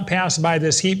I will not pass by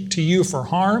this heap to you for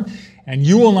harm, and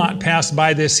you will not pass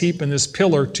by this heap and this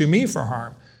pillar to me for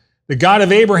harm. The God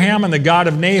of Abraham and the God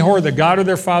of Nahor, the God of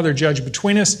their father, judge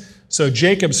between us. So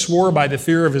Jacob swore by the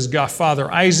fear of his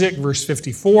father Isaac, verse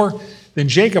 54. Then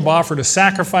Jacob offered a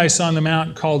sacrifice on the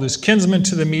mountain, called his kinsmen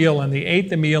to the meal, and they ate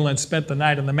the meal and spent the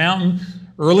night on the mountain.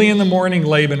 Early in the morning,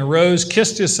 Laban arose,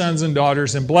 kissed his sons and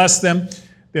daughters, and blessed them.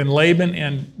 Then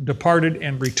Laban departed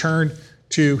and returned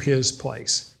to his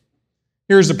place.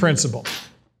 Here's the principle.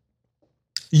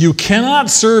 You cannot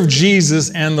serve Jesus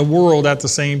and the world at the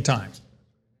same time.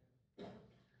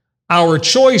 Your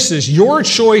choices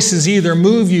either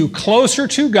move you closer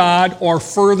to God or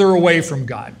further away from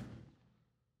God.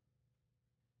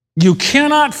 You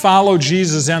cannot follow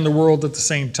Jesus and the world at the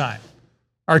same time.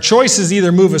 Our choices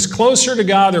either move us closer to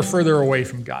God or further away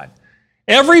from God.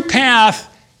 Every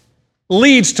path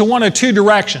leads to one of two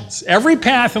directions. Every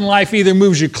path in life either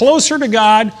moves you closer to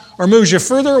God or moves you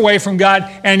further away from God,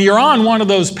 and you're on one of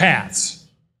those paths.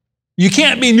 You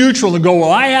can't be neutral and go,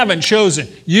 well, I haven't chosen.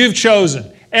 You've chosen.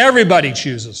 Everybody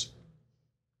chooses.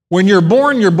 When you're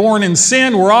born in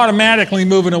sin, we're automatically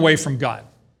moving away from God.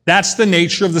 That's the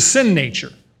nature of the sin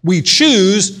nature. We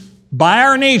choose by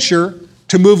our nature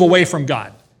to move away from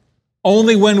God.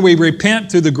 Only when we repent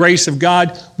through the grace of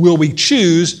God will we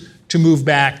choose to move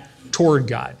back toward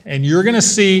God. And you're going to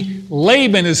see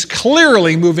Laban is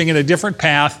clearly moving in a different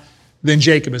path than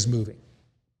Jacob is moving.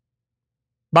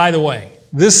 By the way,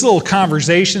 this little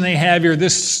conversation they have here,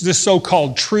 this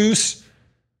so-called truce,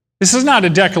 this is not a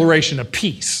declaration of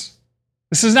peace.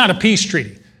 This is not a peace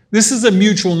treaty. This is a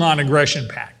mutual non-aggression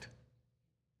pact.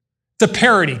 It's a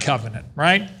parity covenant,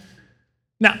 right?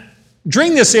 Now,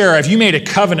 during this era, if you made a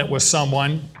covenant with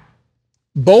someone,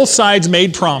 both sides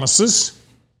made promises.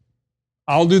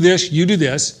 I'll do this, you do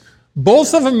this.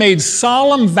 Both of them made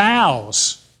solemn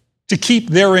vows to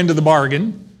keep their end of the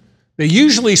bargain. They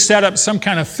usually set up some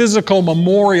kind of physical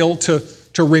memorial to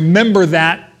remember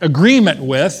that agreement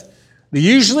with. They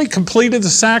usually completed the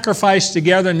sacrifice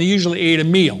together, and they usually ate a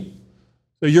meal.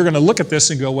 So you're going to look at this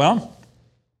and go, well,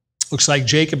 looks like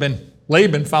Jacob and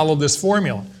Laban followed this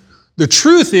formula. The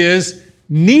truth is,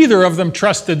 neither of them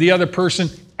trusted the other person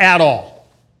at all.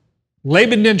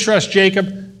 Laban didn't trust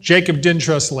Jacob. Jacob didn't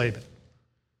trust Laban.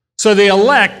 So they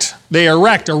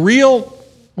erect a real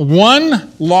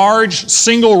one large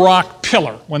single rock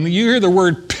pillar. When you hear the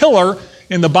word pillar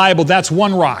in the Bible, that's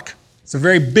one rock. It's a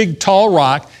very big, tall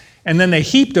rock. And then they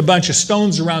heaped a bunch of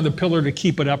stones around the pillar to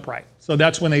keep it upright. So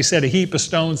that's when they said a heap of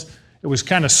stones. It was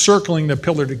kind of circling the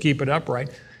pillar to keep it upright.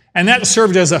 And that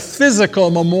served as a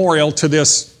physical memorial to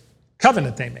this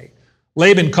covenant they made.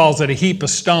 Laban calls it a heap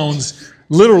of stones.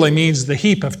 Literally means the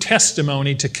heap of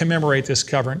testimony to commemorate this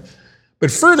covenant. But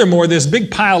furthermore, this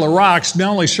big pile of rocks not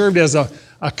only served as a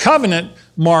covenant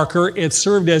marker, it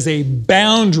served as a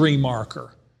boundary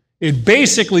marker. It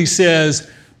basically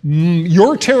says,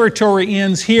 your territory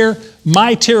ends here,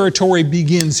 my territory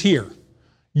begins here.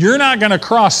 You're not going to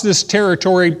cross this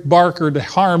territory marker to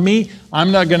harm me.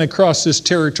 I'm not going to cross this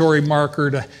territory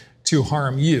marker to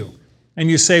harm you. And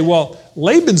you say, well,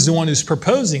 Laban's the one who's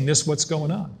proposing this. What's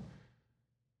going on?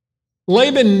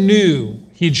 Laban knew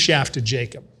he'd shafted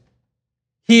Jacob.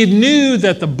 He knew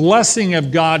that the blessing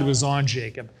of God was on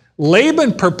Jacob.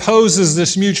 Laban proposes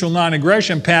this mutual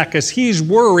non-aggression pact because he's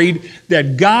worried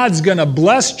that God's going to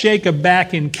bless Jacob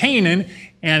back in Canaan,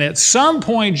 and at some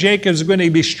point Jacob's going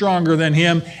to be stronger than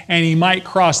him, and he might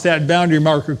cross that boundary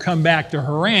marker, come back to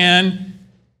Haran,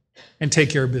 and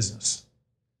take care of business.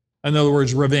 In other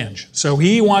words, revenge. So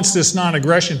he wants this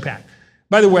non-aggression pact.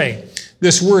 By the way,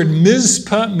 this word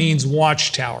Mizpah means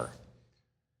watchtower.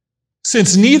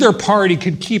 Since neither party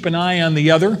could keep an eye on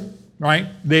the other, right?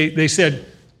 They said,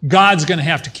 God's going to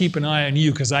have to keep an eye on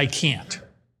you because I can't.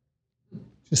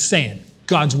 Just saying,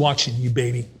 God's watching you,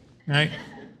 baby, right?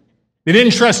 They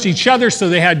didn't trust each other, so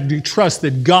they had to trust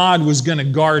that God was going to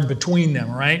guard between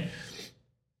them, right?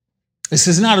 This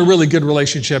is not a really good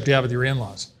relationship to have with your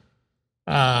in-laws.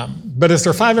 But if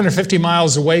they're 550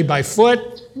 miles away by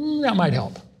foot, that might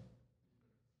help.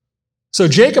 So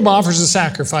Jacob offers a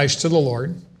sacrifice to the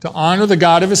Lord to honor the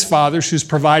God of his fathers who's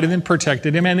provided and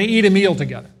protected him, and they eat a meal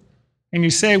together. And you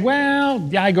say, well,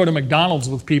 yeah, I go to McDonald's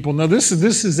with people. No, this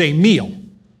is a meal.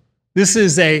 This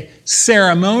is a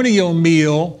ceremonial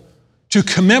meal to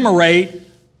commemorate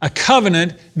a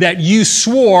covenant that you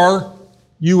swore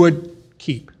you would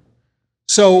keep.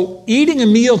 So eating a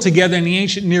meal together in the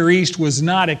ancient Near East was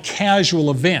not a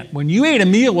casual event. When you ate a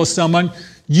meal with someone,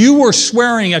 you were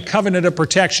swearing a covenant of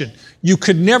protection. You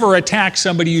could never attack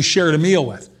somebody you shared a meal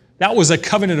with. That was a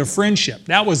covenant of friendship.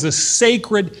 That was a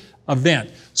sacred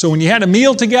event. So when you had a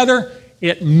meal together,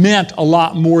 it meant a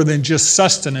lot more than just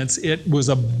sustenance. It was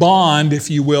a bond, if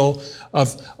you will,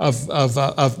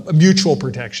 of mutual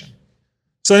protection.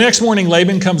 So the next morning,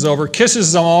 Laban comes over,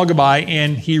 kisses them all goodbye,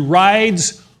 and he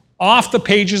rides off the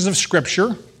pages of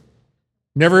Scripture.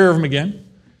 Never hear of him again.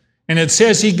 And it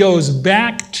says he goes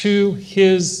back to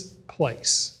his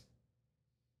place.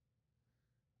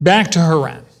 Back to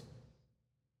Haran.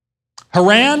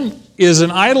 Haran is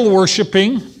an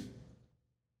idol-worshiping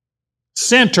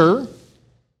center,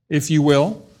 if you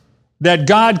will, that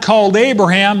God called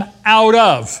Abraham out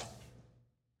of.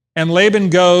 And Laban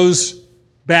goes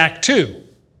back to.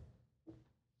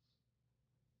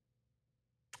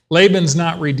 Laban's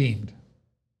not redeemed.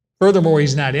 Furthermore,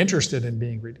 he's not interested in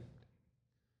being redeemed.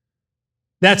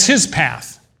 That's his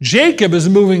path. Jacob is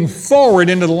moving forward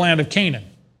into the land of Canaan.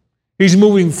 He's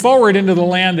moving forward into the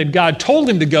land that God told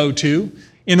him to go to.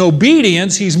 In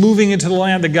obedience, he's moving into the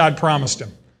land that God promised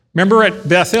him. Remember at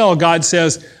Bethel, God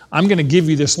says, I'm going to give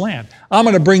you this land. I'm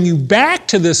going to bring you back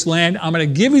to this land. I'm going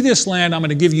to give you this land. I'm going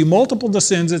to give you multiple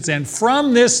descendants. And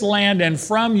from this land and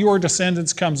from your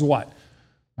descendants comes what?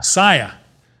 Messiah,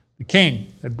 the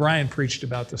King that Brian preached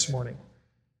about this morning.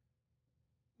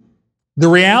 The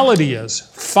reality is,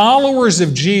 followers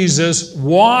of Jesus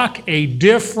walk a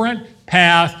different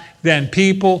path than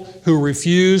people who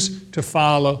refuse to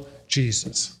follow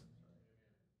Jesus.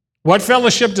 What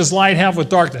fellowship does light have with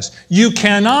darkness? You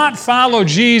cannot follow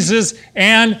Jesus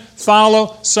and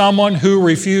follow someone who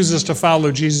refuses to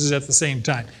follow Jesus at the same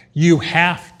time. You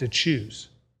have to choose.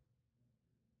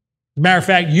 As a matter of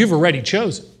fact, you've already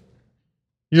chosen.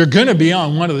 You're going to be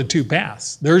on one of the two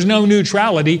paths. There's no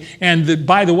neutrality. And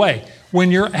by the way,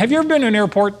 have you ever been to an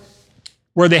airport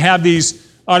where they have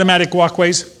these automatic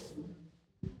walkways?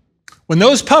 When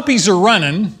those puppies are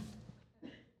running,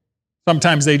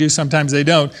 sometimes they do, sometimes they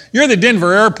don't. You're at the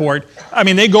Denver airport. I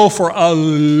mean, they go for a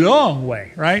long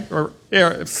way, right? Or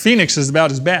Phoenix is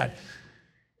about as bad.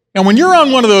 And when you're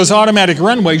on one of those automatic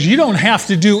runways, you don't have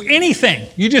to do anything.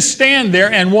 You just stand there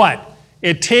and what?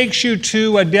 It takes you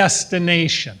to a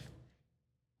destination.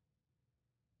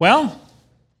 Well,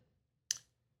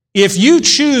 if you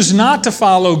choose not to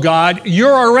follow God,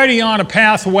 you're already on a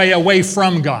pathway away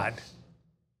from God.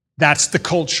 That's the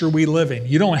culture we live in.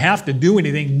 You don't have to do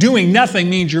anything. Doing nothing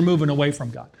means you're moving away from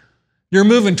God. You're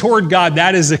moving toward God.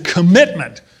 That is a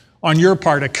commitment on your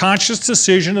part, a conscious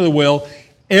decision of the will.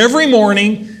 Every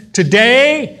morning,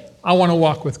 today, I want to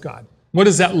walk with God. What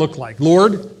does that look like?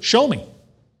 Lord, show me.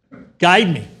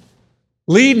 Guide me.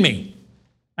 Lead me.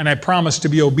 And I promise to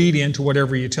be obedient to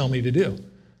whatever you tell me to do.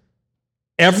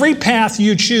 Every path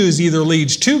you choose either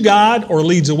leads to God or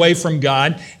leads away from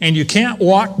God, and you can't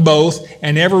walk both,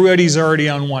 and everybody's already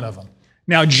on one of them.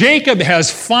 Now, Jacob has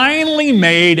finally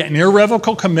made an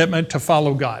irrevocable commitment to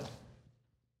follow God.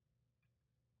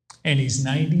 And he's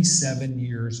 97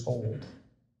 years old.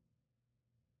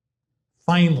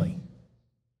 Finally.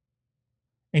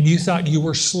 And you thought you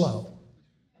were slow.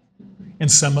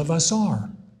 And some of us are.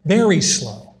 Very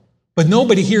slow. But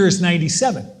nobody here is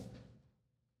 97.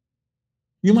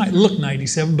 You might look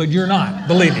 97, but you're not,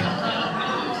 believe me.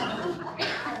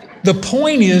 The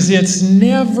point is, it's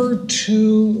never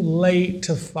too late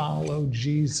to follow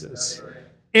Jesus.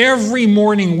 Every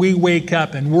morning we wake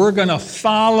up and we're going to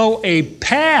follow a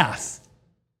path.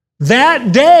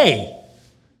 That day,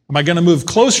 am I going to move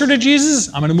closer to Jesus?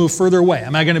 I'm going to move further away.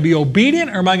 Am I going to be obedient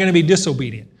or am I going to be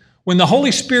disobedient? When the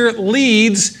Holy Spirit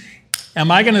leads, am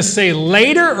I going to say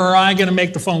later or am I going to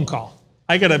make the phone call?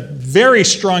 I got a very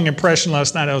strong impression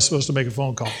last night I was supposed to make a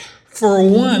phone call. For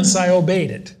once, I obeyed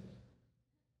it.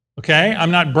 Okay?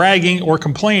 I'm not bragging or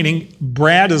complaining.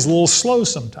 Brad is a little slow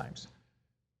sometimes.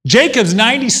 Jacob's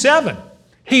 97.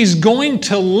 He's going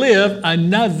to live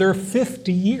another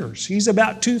 50 years. He's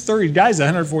about 230. He dies at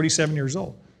 147 years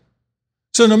old.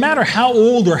 So no matter how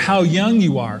old or how young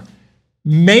you are,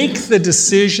 make the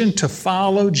decision to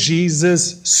follow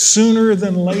Jesus sooner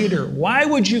than later. Why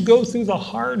would you go through the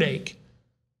heartache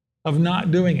of not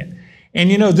doing it?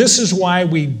 And you know, this is why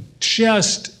we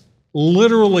just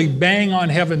literally bang on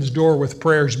heaven's door with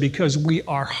prayers, because we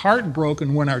are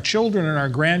heartbroken when our children and our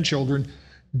grandchildren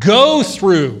go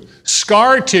through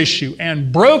scar tissue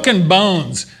and broken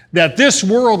bones that this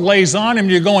world lays on them.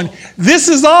 You're going, this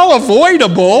is all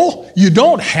avoidable. You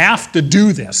don't have to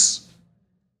do this.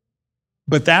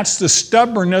 But that's the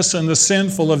stubbornness and the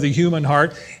sinful of the human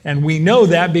heart, and we know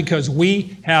that because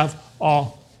we have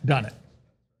all done it.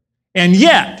 And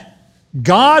yet,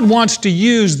 God wants to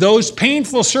use those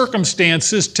painful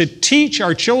circumstances to teach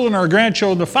our children, our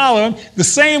grandchildren to follow Him, the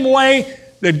same way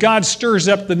that God stirs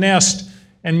up the nest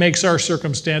and makes our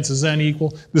circumstances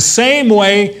unequal, the same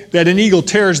way that an eagle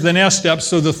tears the nest up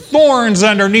so the thorns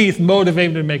underneath motivate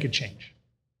him to make a change.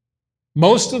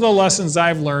 Most of the lessons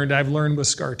I've learned with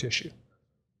scar tissue.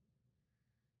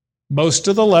 Most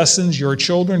of the lessons your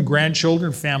children,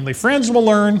 grandchildren, family, friends will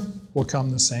learn will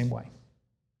come the same way.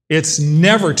 It's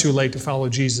never too late to follow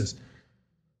Jesus.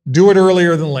 Do it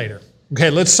earlier than later.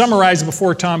 Okay, let's summarize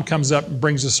before Tom comes up and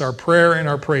brings us our prayer and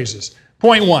our praises.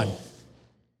 Point 1.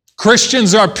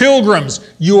 Christians are pilgrims.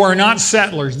 You are not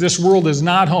settlers. This world is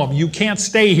not home. You can't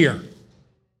stay here.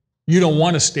 You don't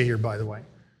want to stay here, by the way.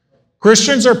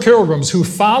 Christians are pilgrims who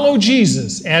follow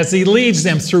Jesus as He leads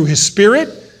them through His Spirit,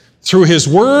 through His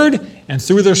Word, and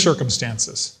through their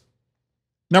circumstances.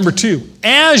 Number 2,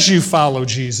 as you follow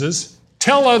Jesus,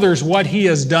 tell others what He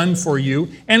has done for you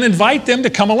and invite them to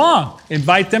come along.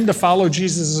 Invite them to follow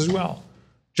Jesus as well.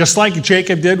 Just like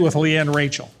Jacob did with Leah and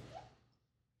Rachel.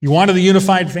 You wanted the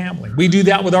unified family. We do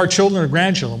that with our children and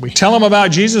grandchildren. We tell them about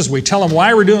Jesus. We tell them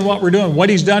why we're doing what we're doing, what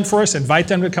He's done for us. Invite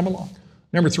them to come along.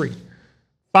 Number 3,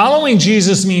 following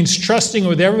Jesus means trusting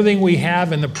with everything we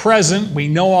have in the present. We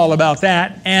know all about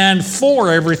that. And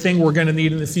for everything we're going to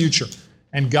need in the future.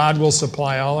 And God will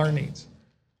supply all our needs.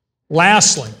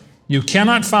 Lastly, you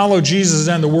cannot follow Jesus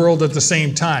and the world at the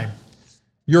same time.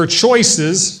 Your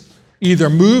choices either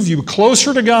move you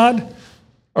closer to God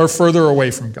or further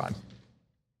away from God.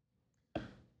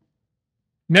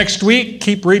 Next week,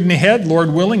 keep reading ahead.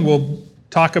 Lord willing, we'll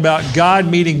talk about God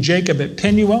meeting Jacob at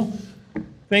Peniel.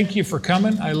 Thank you for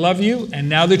coming. I love you. And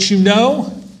now that you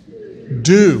know,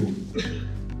 do.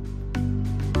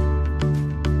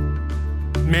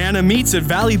 Manna meets at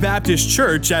Valley Baptist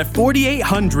Church at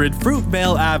 4800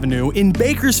 Fruitvale Avenue in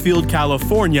Bakersfield,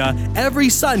 California, every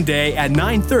Sunday at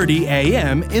 9:30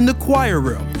 a.m. in the choir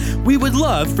room. We would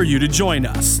love for you to join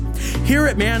us. Here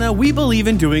at Manna, we believe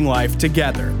in doing life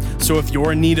together. So if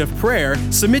you're in need of prayer,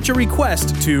 submit your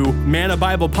request to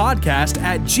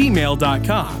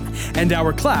mannabiblepodcast@gmail.com, and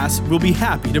our class will be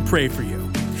happy to pray for you.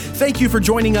 Thank you for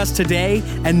joining us today,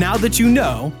 and now that you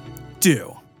know, do.